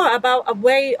is more about a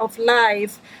way of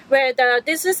life where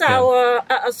this is our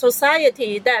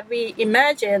society that we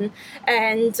imagine,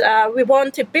 and we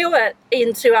want to build it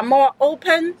into a more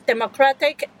open,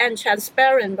 democratic, and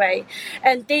transparent way.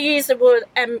 And these would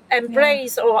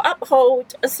embrace or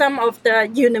uphold some of the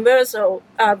universal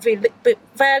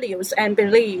values and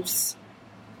beliefs.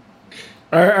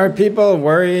 Are people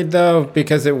worried though,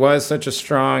 because it was such a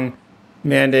strong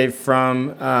mandate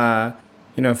from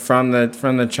from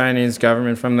the Chinese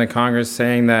government, from the Congress,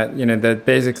 saying that that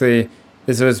basically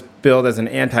this was billed as an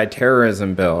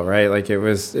anti-terrorism bill, right? Like it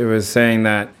was saying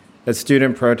that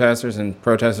student protesters and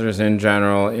protesters in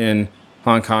general in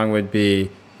Hong Kong would be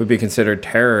considered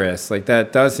terrorists. Like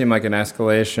that does seem like an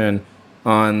escalation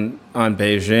on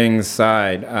Beijing's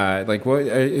side. What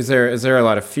is there a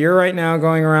lot of fear right now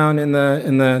going around in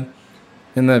the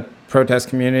protest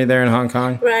community there in Hong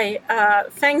Kong? Right.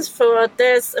 Thanks for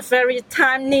this very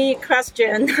timely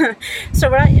question. So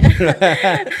right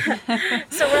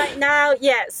now,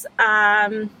 yes,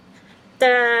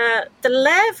 the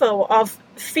level of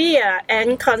fear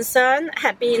and concern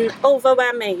have been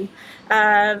overwhelming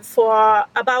for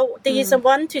about these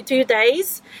 1 to 2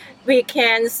 days. We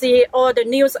can see all the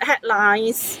news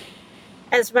headlines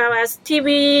as well as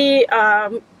TV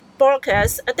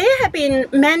broadcasts. There have been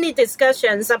many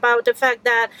discussions about the fact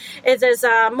that it is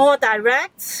a more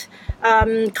direct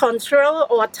control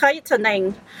or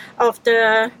tightening of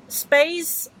the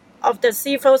space of the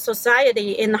civil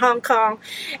society in Hong Kong.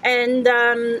 And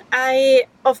I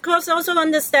of course, also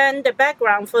understand the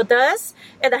background for this.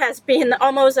 It has been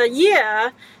almost a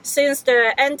year since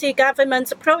the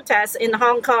anti-government protests in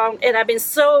Hong Kong. It has been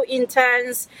so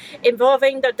intense,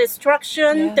 involving the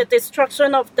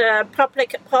destruction of the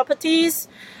public properties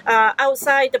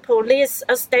outside the police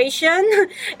station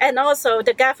and also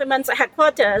the government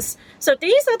headquarters. So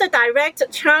these are the direct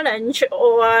challenge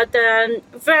or the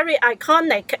very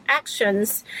iconic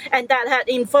actions, and that had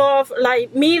involved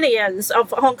like millions of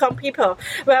Hong Kong people.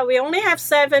 Well, we only have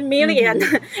 7 million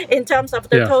in terms of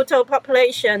the total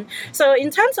population. So in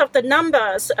terms of the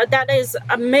numbers, that is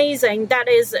amazing. That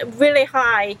is really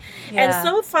high. Yeah. And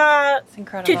so far,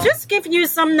 to just give you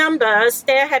some numbers,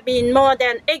 there have been more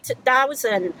than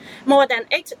 8,000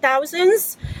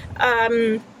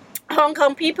 Hong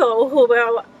Kong people who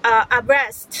were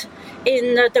arrested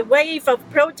in the wave of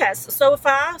protests so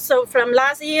far, so from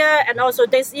last year and also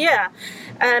this year.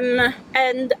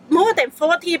 And more than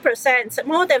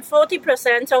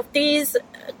 40% of these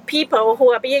people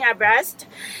who are being arrested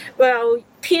were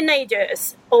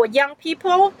teenagers or young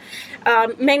people,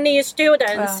 mainly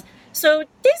students. Wow. So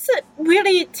this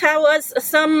really tells us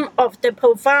some of the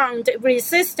profound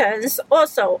resistance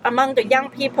also among the young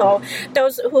people,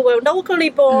 those who were locally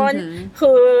born,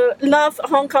 who love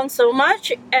Hong Kong so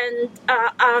much and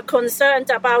are concerned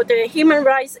about the human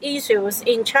rights issues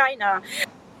in China.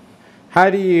 How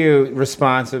do you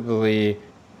responsibly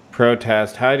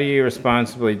protest? How do you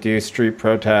responsibly do street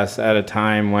protests at a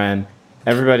time when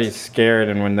everybody's scared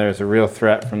and when there's a real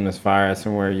threat from this virus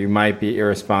and where you might be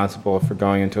irresponsible for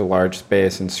going into a large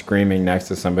space and screaming next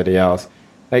to somebody else?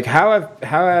 Like, how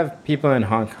have people in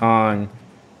Hong Kong,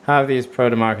 how have these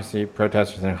pro-democracy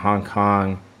protesters in Hong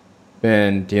Kong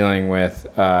been dealing with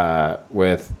the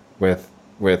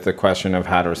question of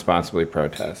how to responsibly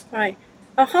protest? Right.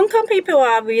 Hong Kong people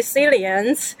are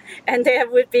resilient, and there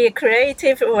would be a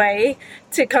creative way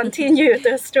to continue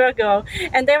the struggle.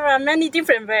 And there are many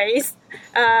different ways.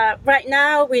 Right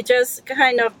now, we're just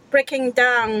kind of breaking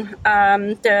down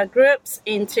the groups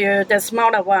into the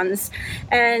smaller ones.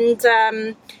 And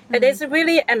it is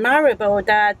really admirable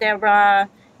that there are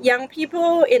young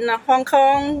people in Hong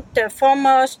Kong, the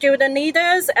former student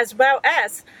leaders, as well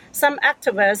as some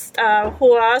activists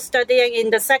who are studying in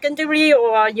the secondary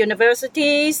or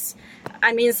universities,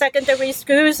 secondary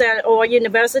schools or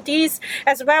universities,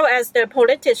 as well as the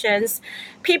politicians.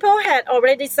 People had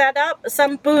already set up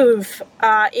some booths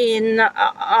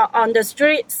on the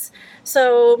streets,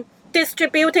 so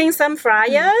distributing some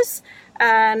flyers.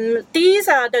 These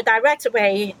are the direct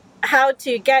way how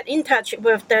to get in touch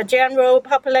with the general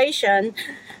population.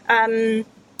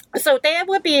 So there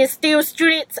will be still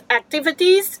street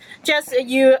activities, just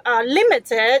you are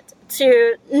limited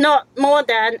to not more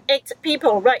than 8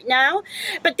 people right now.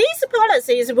 But these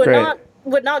policies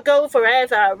would not go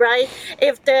forever, right?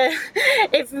 If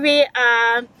we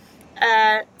are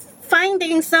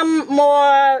finding some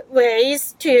more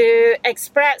ways to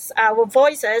express our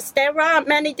voices, there are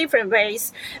many different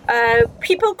ways.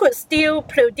 People could still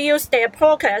produce their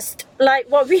podcast like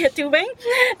what we are doing.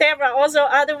 There are also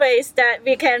other ways that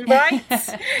we can write.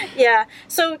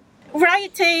 So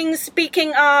writing,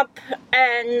 speaking up,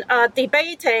 and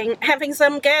debating, having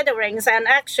some gatherings and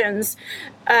actions,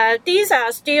 these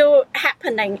are still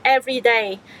happening every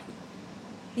day.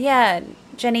 Yeah,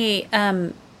 Jenny,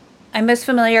 I'm most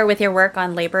familiar with your work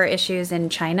on labor issues in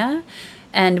China,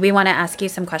 and we want to ask you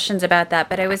some questions about that.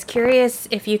 But I was curious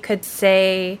if you could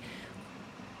say,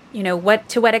 to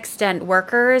what extent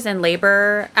workers and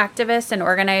labor activists and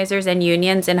organizers and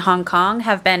unions in Hong Kong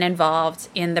have been involved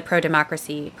in the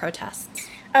pro-democracy protests.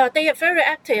 They are very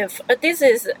active. This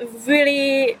is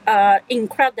really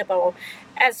incredible.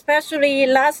 Especially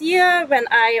last year when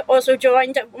I also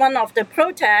joined one of the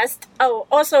protests,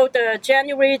 also the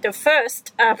January the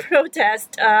 1st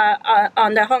protest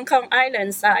on the Hong Kong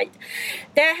Island side.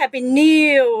 There have been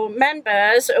new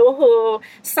members who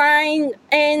signed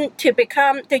in to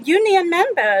become the union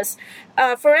members.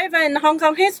 Forever in Hong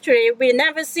Kong history, we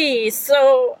never see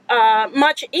so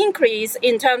much increase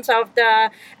in terms of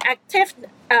the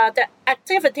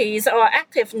activities or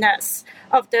activeness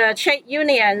of the trade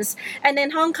unions. And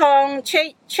in Hong Kong,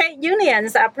 trade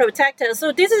unions are protected.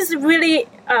 So this is really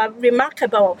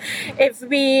remarkable. If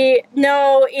we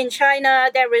know in China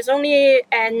there is only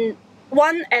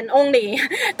one and only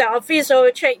the official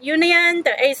trade union,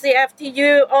 the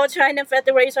ACFTU, All China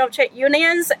Federation of Trade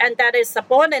Unions, and that is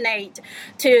subordinate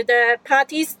to the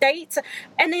party states.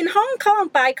 And in Hong Kong,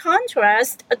 by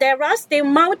contrast, there are still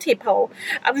multiple,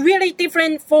 really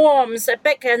different forms,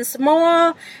 big and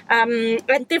small,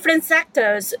 and different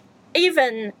sectors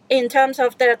even in terms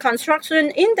of the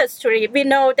construction industry, we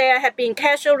know there have been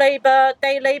casual labor,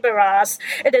 day laborers.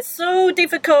 It is so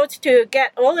difficult to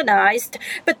get organized,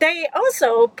 but they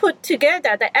also put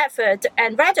together the effort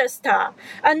and register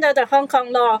under the Hong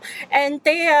Kong law, and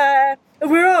their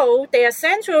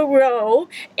central role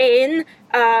in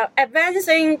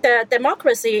advancing the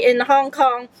democracy in Hong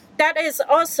Kong, that is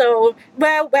also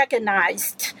well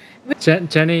recognized.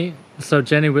 Jenny,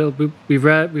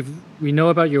 we know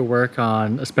about your work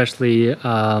on especially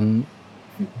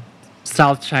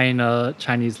South China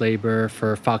Chinese labor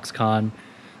for Foxconn,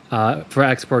 for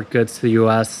export goods to the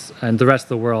U.S. and the rest of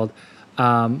the world.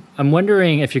 I'm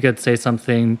wondering if you could say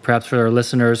something, perhaps for our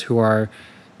listeners who are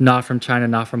not from China,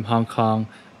 not from Hong Kong,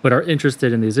 but are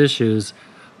interested in these issues.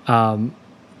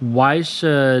 Why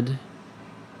should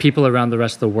people around the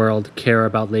rest of the world care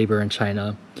about labor in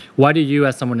China? Why do you,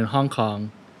 as someone in Hong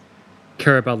Kong,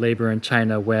 care about labor in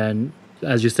China when,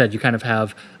 as you said, you kind of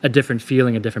have a different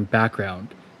feeling, a different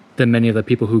background than many of the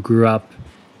people who grew up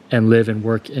and live and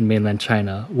work in mainland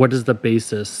China? What is the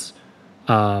basis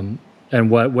and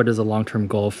what is a long-term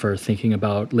goal for thinking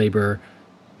about labor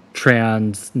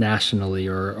transnationally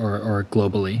or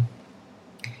globally?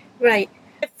 Right.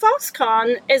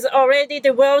 Foxconn is already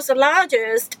the world's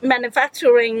largest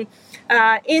manufacturing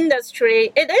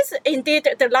industry. It is indeed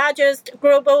the largest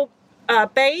global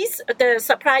base, the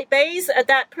supply base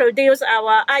that produce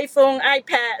our iPhone,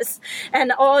 iPads,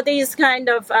 and all these kind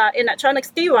of electronics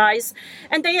devices.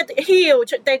 And they are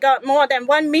huge. They got more than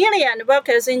 1 million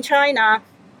workers in China.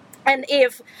 And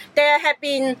if there have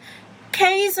been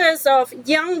cases of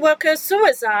young worker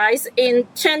suicides in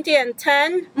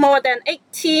 2010, more than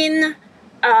 18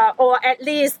 or at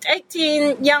least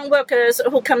 18 young workers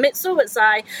who commit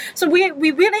suicide. So we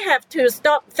really have to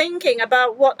stop thinking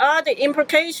about what are the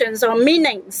implications or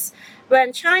meanings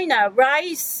when China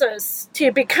rises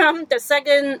to become the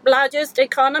second largest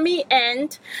economy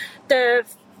and the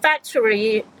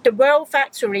factory, the world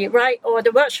factory, right, or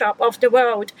the workshop of the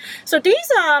world. So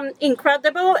these are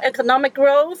incredible economic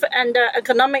growth and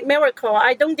economic miracle.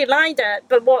 I don't deny that,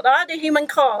 but what are the human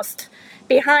costs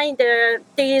behind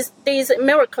these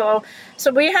miracles?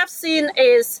 So we have seen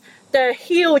is the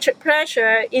huge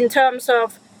pressure in terms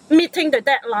of meeting the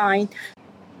deadline.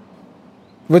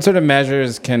 What sort of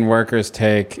measures can workers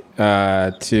take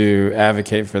to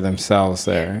advocate for themselves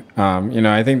there?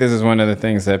 I think this is one of the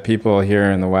things that people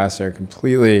here in the West are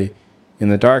completely in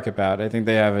the dark about. I think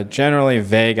they have a generally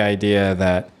vague idea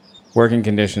that working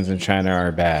conditions in China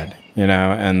are bad,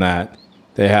 and that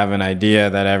they have an idea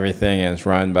that everything is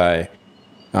run by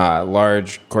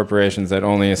large corporations, that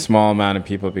only a small amount of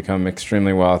people become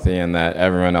extremely wealthy and that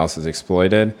everyone else is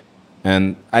exploited.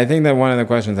 And I think that one of the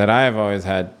questions that I have always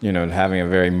had, having a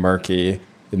very murky,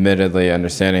 admittedly,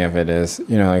 understanding of it is,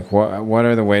 what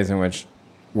are the ways in which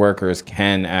workers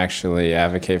can actually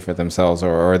advocate for themselves,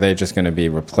 or are they just going to be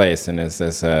replaced? And is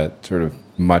this a sort of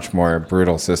much more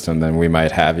brutal system than we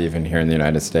might have even here in the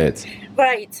United States?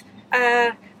 Right.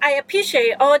 I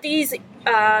appreciate all these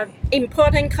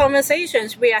important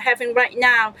conversations we are having right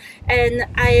now. And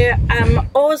I am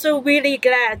also really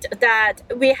glad that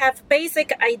we have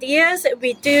basic ideas.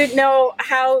 We do know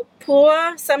how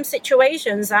poor some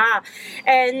situations are.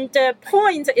 And the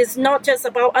point is not just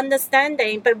about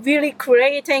understanding, but really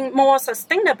creating more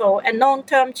sustainable and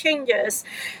long-term changes.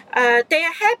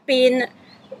 There have been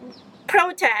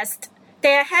protests.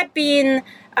 There have been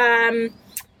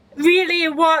really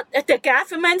what the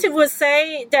government would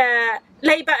say, the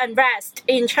labor unrest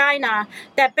in China.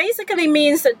 That basically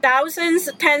means thousands,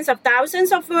 tens of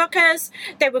thousands of workers,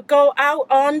 they would go out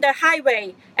on the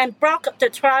highway and block the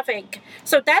traffic.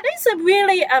 So that is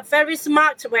really a very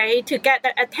smart way to get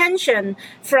the attention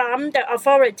from the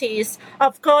authorities.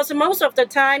 Of course, most of the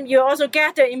time, you also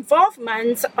get the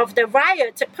involvement of the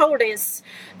riot police.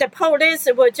 The police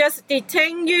will just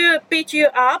detain you, beat you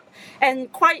up, and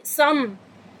quite some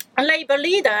labor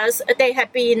leaders, they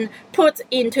have been put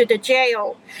into the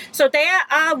jail. So there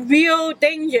are real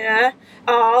danger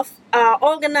of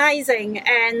organizing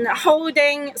and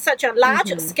holding such a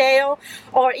large scale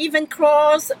or even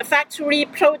cross-factory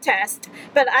protest.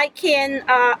 But I can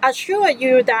assure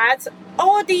you that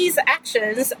all these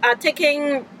actions are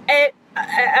taking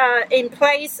in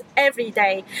place every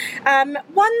day.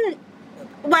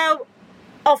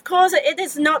 Of course, it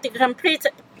is not the complete.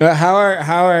 How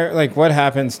are what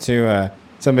happens to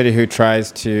somebody who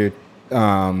tries to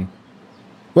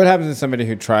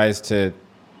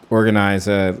organize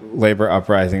a labor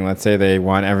uprising? Let's say they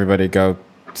want everybody to go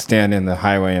stand in the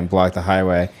highway and block the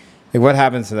highway. What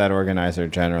happens to that organizer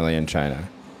generally in China?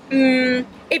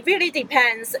 it really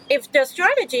depends. If the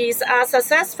strategies are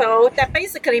successful, that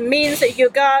basically means that you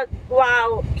got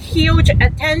huge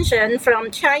attention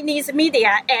from Chinese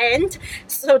media, and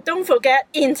so don't forget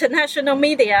international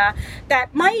media.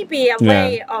 That might be a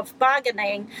way of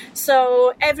bargaining.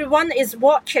 So everyone is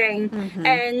watching,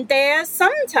 and there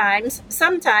sometimes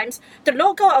the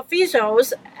local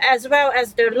officials as well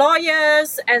as the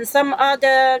lawyers and some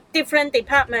other different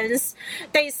departments,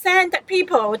 they send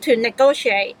people to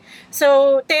negotiate.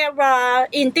 So there are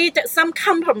indeed some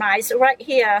compromise right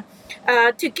here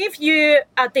to give you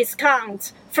a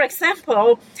discount. For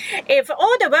example, if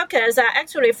all the workers are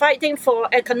actually fighting for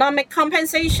economic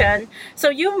compensation, so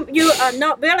you are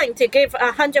not willing to give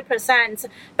 100%,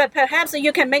 but perhaps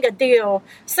you can make a deal,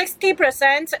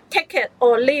 60%, take it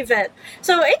or leave it.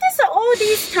 So it is all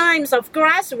these times of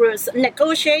grassroots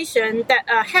negotiation that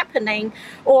are happening,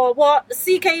 or what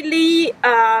C.K. Lee,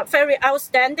 very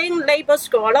outstanding labor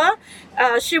scholar,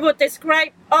 she would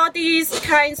describe all these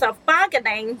kinds of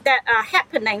bargaining that are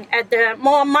happening at the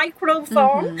more micro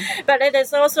form, but it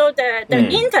is also the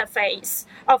interface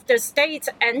of the state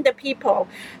and the people.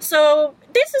 So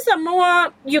this is a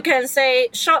more, you can say,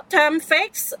 short-term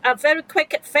fix, a very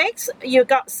quick fix. You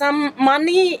got some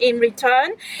money in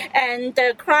return, and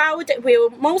the crowd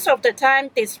will most of the time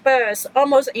disperse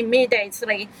almost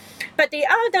immediately. But the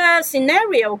other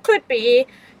scenario could be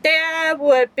there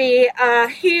would be a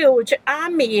huge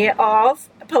army of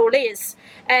police,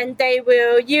 and they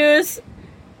will use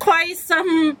quite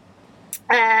some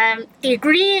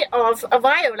degree of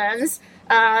violence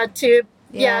to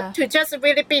just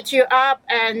really beat you up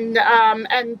and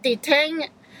detain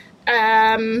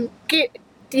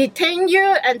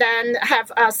you, and then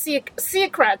have a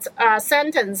secret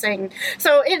sentencing.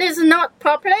 So it is not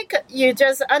public. You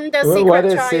just under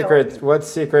secret trial. What's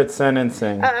secret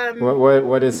sentencing?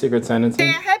 What is secret sentencing?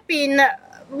 There have been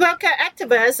worker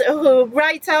activists who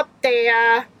write up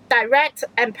their direct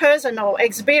and personal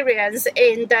experience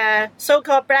in the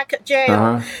so-called black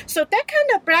jail. So that kind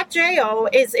of black jail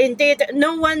is indeed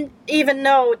no one even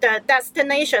know the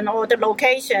destination or the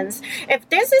locations. If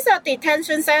this is a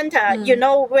detention center, you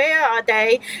know where are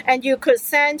they, and you could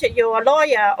send your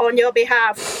lawyer on your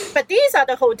behalf. But these are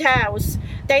the hotels.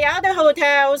 They are the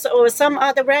hotels or some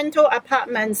other rental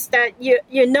apartments that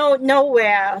you know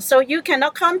nowhere. So you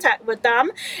cannot contact with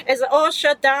them. It's all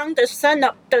shut down, the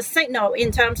signal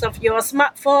in terms of your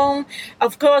smartphone.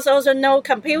 Of course, also no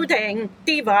computing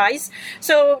device.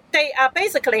 So they are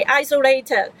basically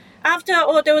isolated. After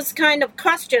all those kind of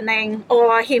questioning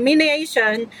or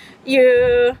humiliation,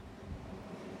 you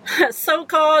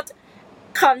so-called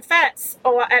confess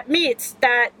or admit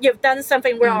that you've done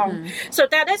something wrong. So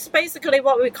that is basically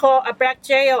what we call a black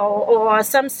jail or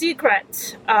some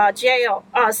secret jail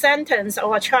sentence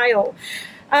or trial.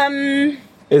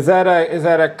 Is that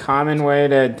a common way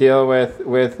to deal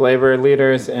with labor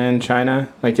leaders in China?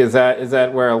 Like, is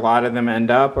that where a lot of them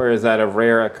end up, or is that a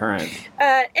rare occurrence?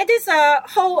 It is a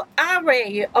whole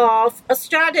array of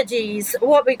strategies,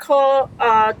 what we call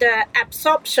the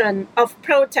absorption of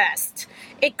protest.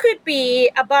 It could be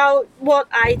about what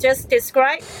I just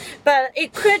described, but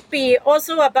it could be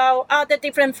also about other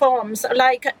different forms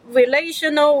like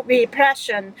relational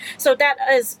repression. So that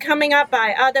is coming up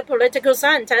by other political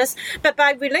scientists. But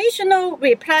by relational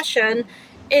repression,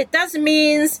 it does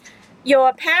mean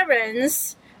your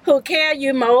parents who care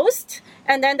you most,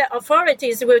 and then the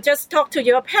authorities will just talk to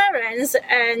your parents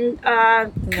and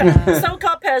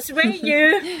so-called persuade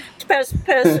you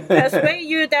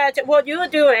that what you're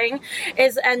doing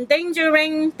is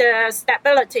endangering the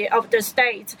stability of the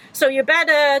state. So you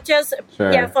better just,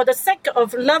 for the sake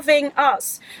of loving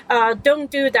us, don't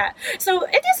do that. So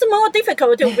it is more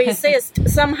difficult to resist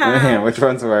somehow. Man, which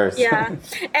one's worse? Yeah,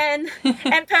 and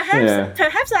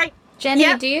perhaps like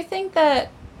Jenny, do you think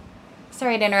that?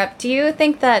 Sorry to interrupt. Do you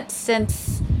think that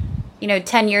since,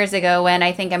 10 years ago when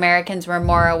I think Americans were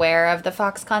more aware of the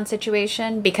Foxconn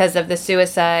situation because of the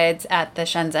suicides at the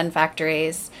Shenzhen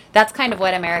factories, that's kind of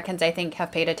what Americans, I think,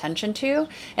 have paid attention to.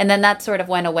 And then that sort of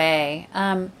went away.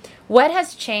 What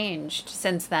has changed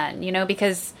since then?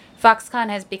 Because Foxconn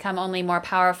has become only more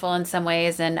powerful in some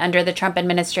ways. And under the Trump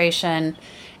administration,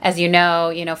 as you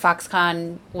know,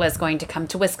 Foxconn was going to come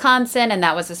to Wisconsin, and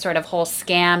that was a sort of whole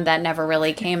scam that never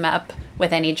really came up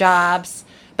with any jobs.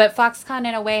 But Foxconn,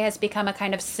 in a way, has become a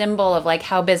kind of symbol of like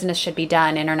how business should be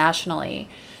done internationally.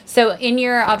 So in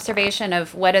your observation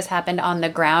of what has happened on the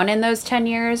ground in those 10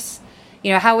 years,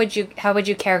 how would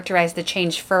you characterize the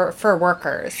change for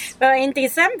workers? Well, in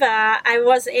December, I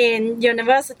was in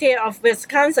University of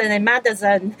Wisconsin in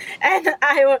Madison, and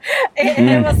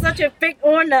it was such a big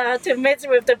honor to meet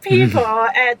with the people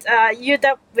at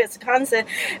UW Wisconsin.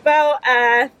 Well,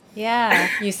 yeah,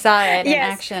 you saw it in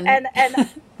action. And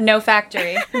no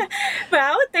factory.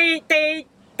 Well,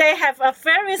 they have a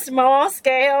very small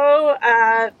scale,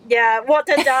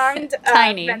 watered down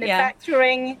tiny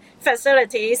manufacturing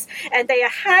facilities, and they are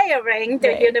hiring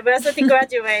the university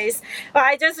graduates. Well,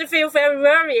 I just feel very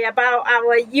worried about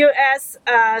our U.S.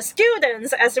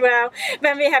 Students as well.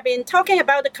 When we have been talking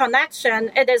about the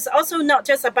connection, it is also not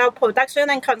just about production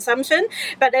and consumption,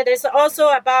 but it is also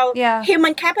about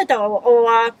human capital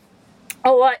or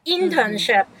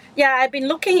internship. Yeah, I've been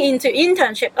looking into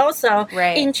internship also.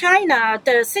 Right. In China,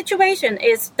 the situation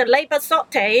is the labor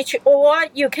shortage, or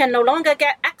you can no longer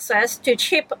get access to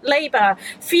cheap labor,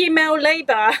 female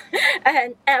labor,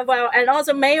 and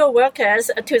also male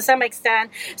workers to some extent.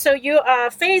 So you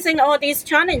are facing all these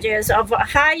challenges of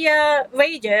higher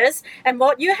wages, and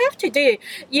what you have to do,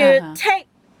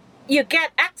 you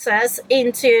get access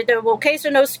into the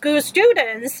vocational school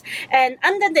students, and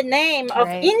under the name of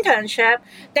internship,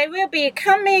 they will be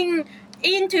coming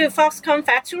into Foxconn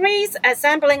factories,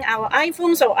 assembling our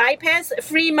iPhones or iPads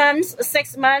 3 months,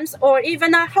 6 months, or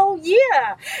even a whole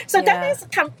year. So that is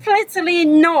completely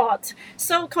not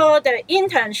so-called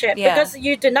internship because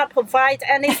you do not provide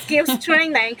any skills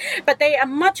training, but they are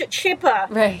much cheaper.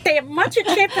 Right. They are much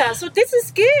cheaper. So this is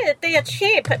good. They are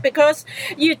cheap because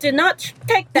you do not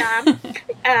take them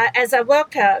as a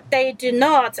worker. They do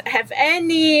not have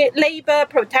any labor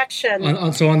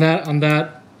protection. So on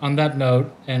that note,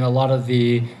 and a lot of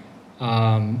the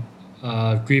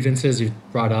grievances you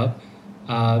brought up,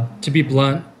 to be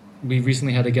blunt, we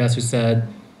recently had a guest who said,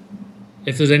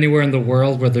 if there's anywhere in the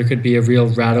world where there could be a real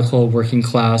radical working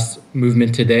class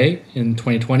movement today in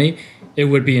 2020, it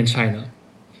would be in China.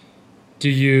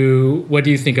 What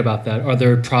do you think about that? Are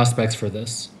there prospects for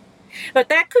this? But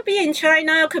that could be in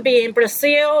China, could be in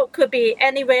Brazil, could be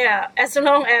anywhere, as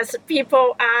long as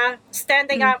people are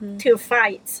standing up to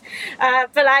fight.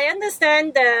 But I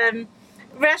understand the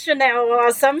rationale or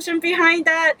assumption behind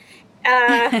that.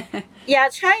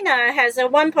 China has a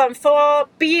 1.4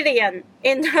 billion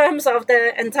in terms of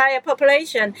the entire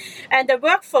population, and the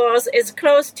workforce is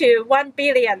close to 1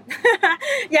 billion.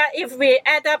 If we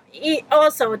add up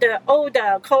also the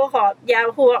older cohort,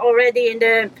 who are already in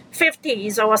the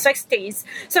 50s or 60s.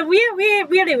 So we're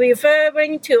really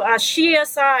referring to a sheer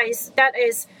size that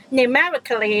is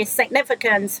numerically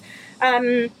significant.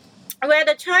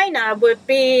 Whether China would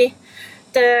be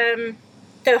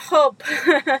the hope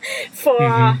for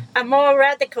a more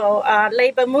radical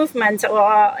labor movement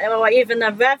or even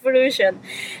a revolution.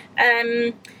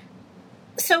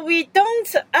 So we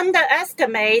don't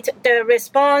underestimate the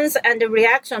response and the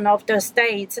reaction of the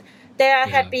state. There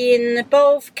have been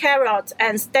both carrot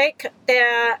and stick.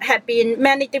 There have been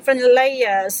many different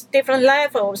layers, different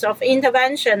levels of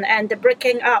intervention and the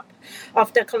breaking up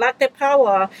of the collective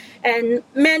power. And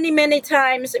many, many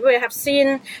times we have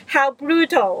seen how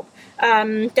brutal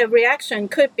the reaction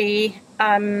could be.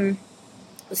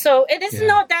 So it is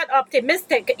not that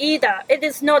optimistic either. It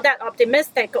is not that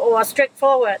optimistic or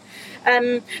straightforward.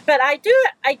 But I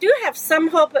do have some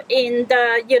hope in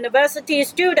the university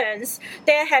students.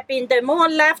 There have been the more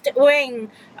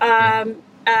left-wing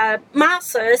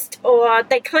Marxist, or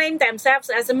they claim themselves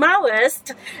as a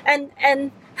Maoist, and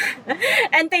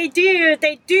they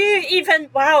do even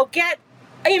get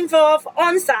involved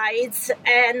on sites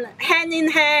and hand in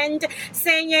hand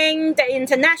singing the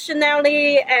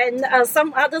Internationally and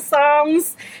some other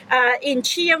songs in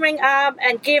cheering up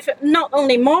and give not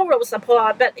only moral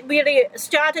support but really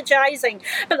strategizing.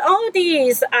 But all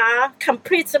these are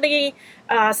completely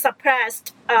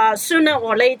suppressed sooner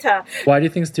or later. Why do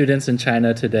you think students in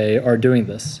China today are doing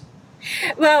this?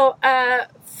 Well,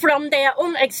 from their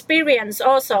own experience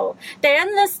also. They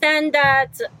understand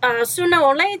that sooner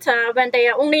or later, when they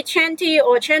are only 20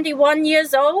 or 21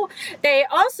 years old, they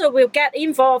also will get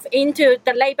involved into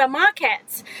the labor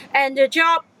markets. And the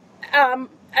job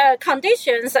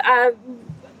conditions are,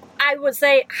 I would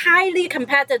say, highly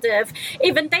competitive.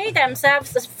 Even they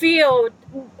themselves feel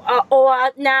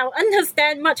or now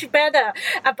understand much better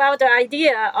about the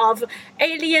idea of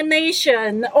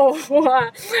alienation or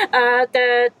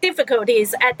the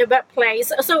difficulties at the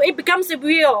workplace. So it becomes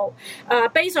real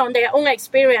based on their own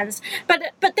experience. But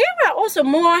there are also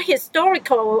more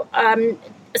historical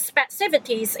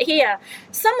specificities here.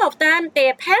 Some of them,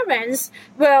 their parents,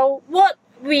 what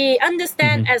we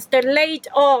understand as the laid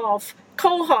off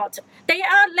cohort, they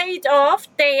are laid off.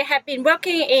 They have been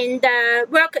working in the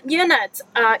work unit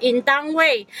in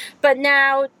Danwei, but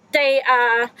now they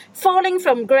are falling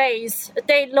from grace.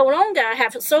 They no longer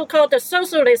have so-called the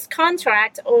socialist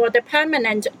contract or the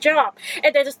permanent job.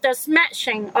 It is the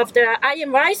smashing of the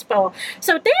iron rice bowl.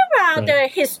 So there are the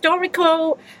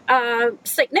historical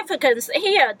significance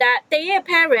here that their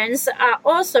parents are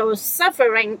also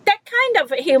suffering. That kind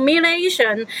of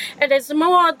humiliation, it is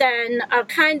more than a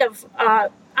kind of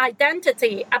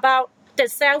identity about the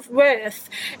self-worth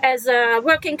as a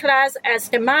working class, as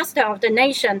the master of the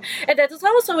nation. It is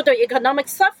also the economic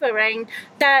suffering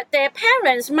that their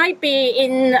parents might be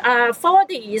in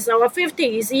 40s or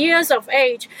 50s years of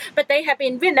age, but they have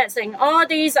been witnessing all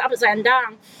these ups and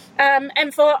downs.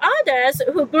 And for others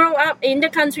who grew up in the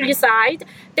countryside,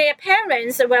 their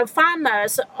parents were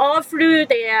farmers all through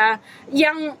their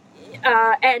young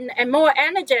and more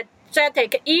energetic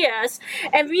years,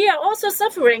 and we are also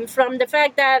suffering from the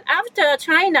fact that after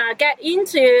China got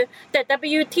into the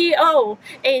WTO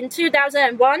in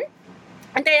 2001,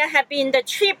 there have been the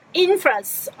cheap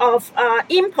influx of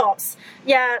imports.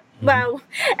 Well,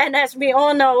 and as we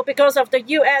all know, because of the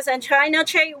U.S. and China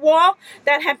trade war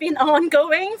that have been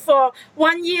ongoing for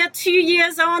 1 year, 2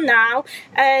 years on now,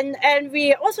 and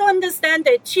we also understand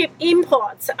the cheap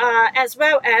imports as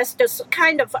well as the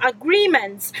kind of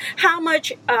agreements, how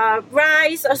much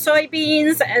rice,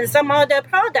 soybeans, and some other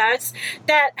products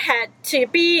that had to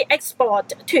be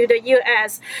exported to the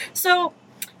U.S. So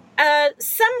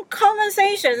some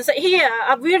conversations here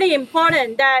are really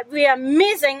important, that we are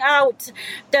missing out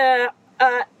the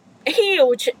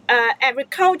huge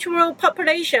agricultural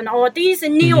population, or these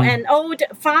new and old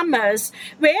farmers.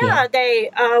 Where are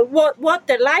they? What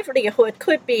the livelihood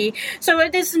could be? So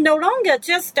it is no longer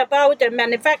just about the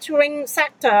manufacturing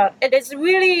sector. It is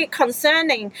really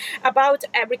concerning about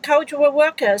agricultural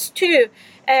workers too.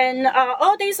 And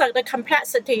all these are the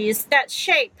complexities that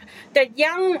shape the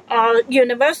young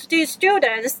university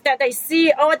students, that they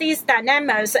see all these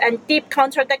dynamics and deep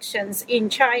contradictions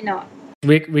in China.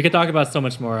 We could talk about so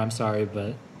much more. I'm sorry,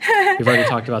 but we've already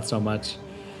talked about so much.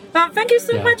 Thank you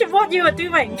so much for what you are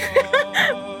doing.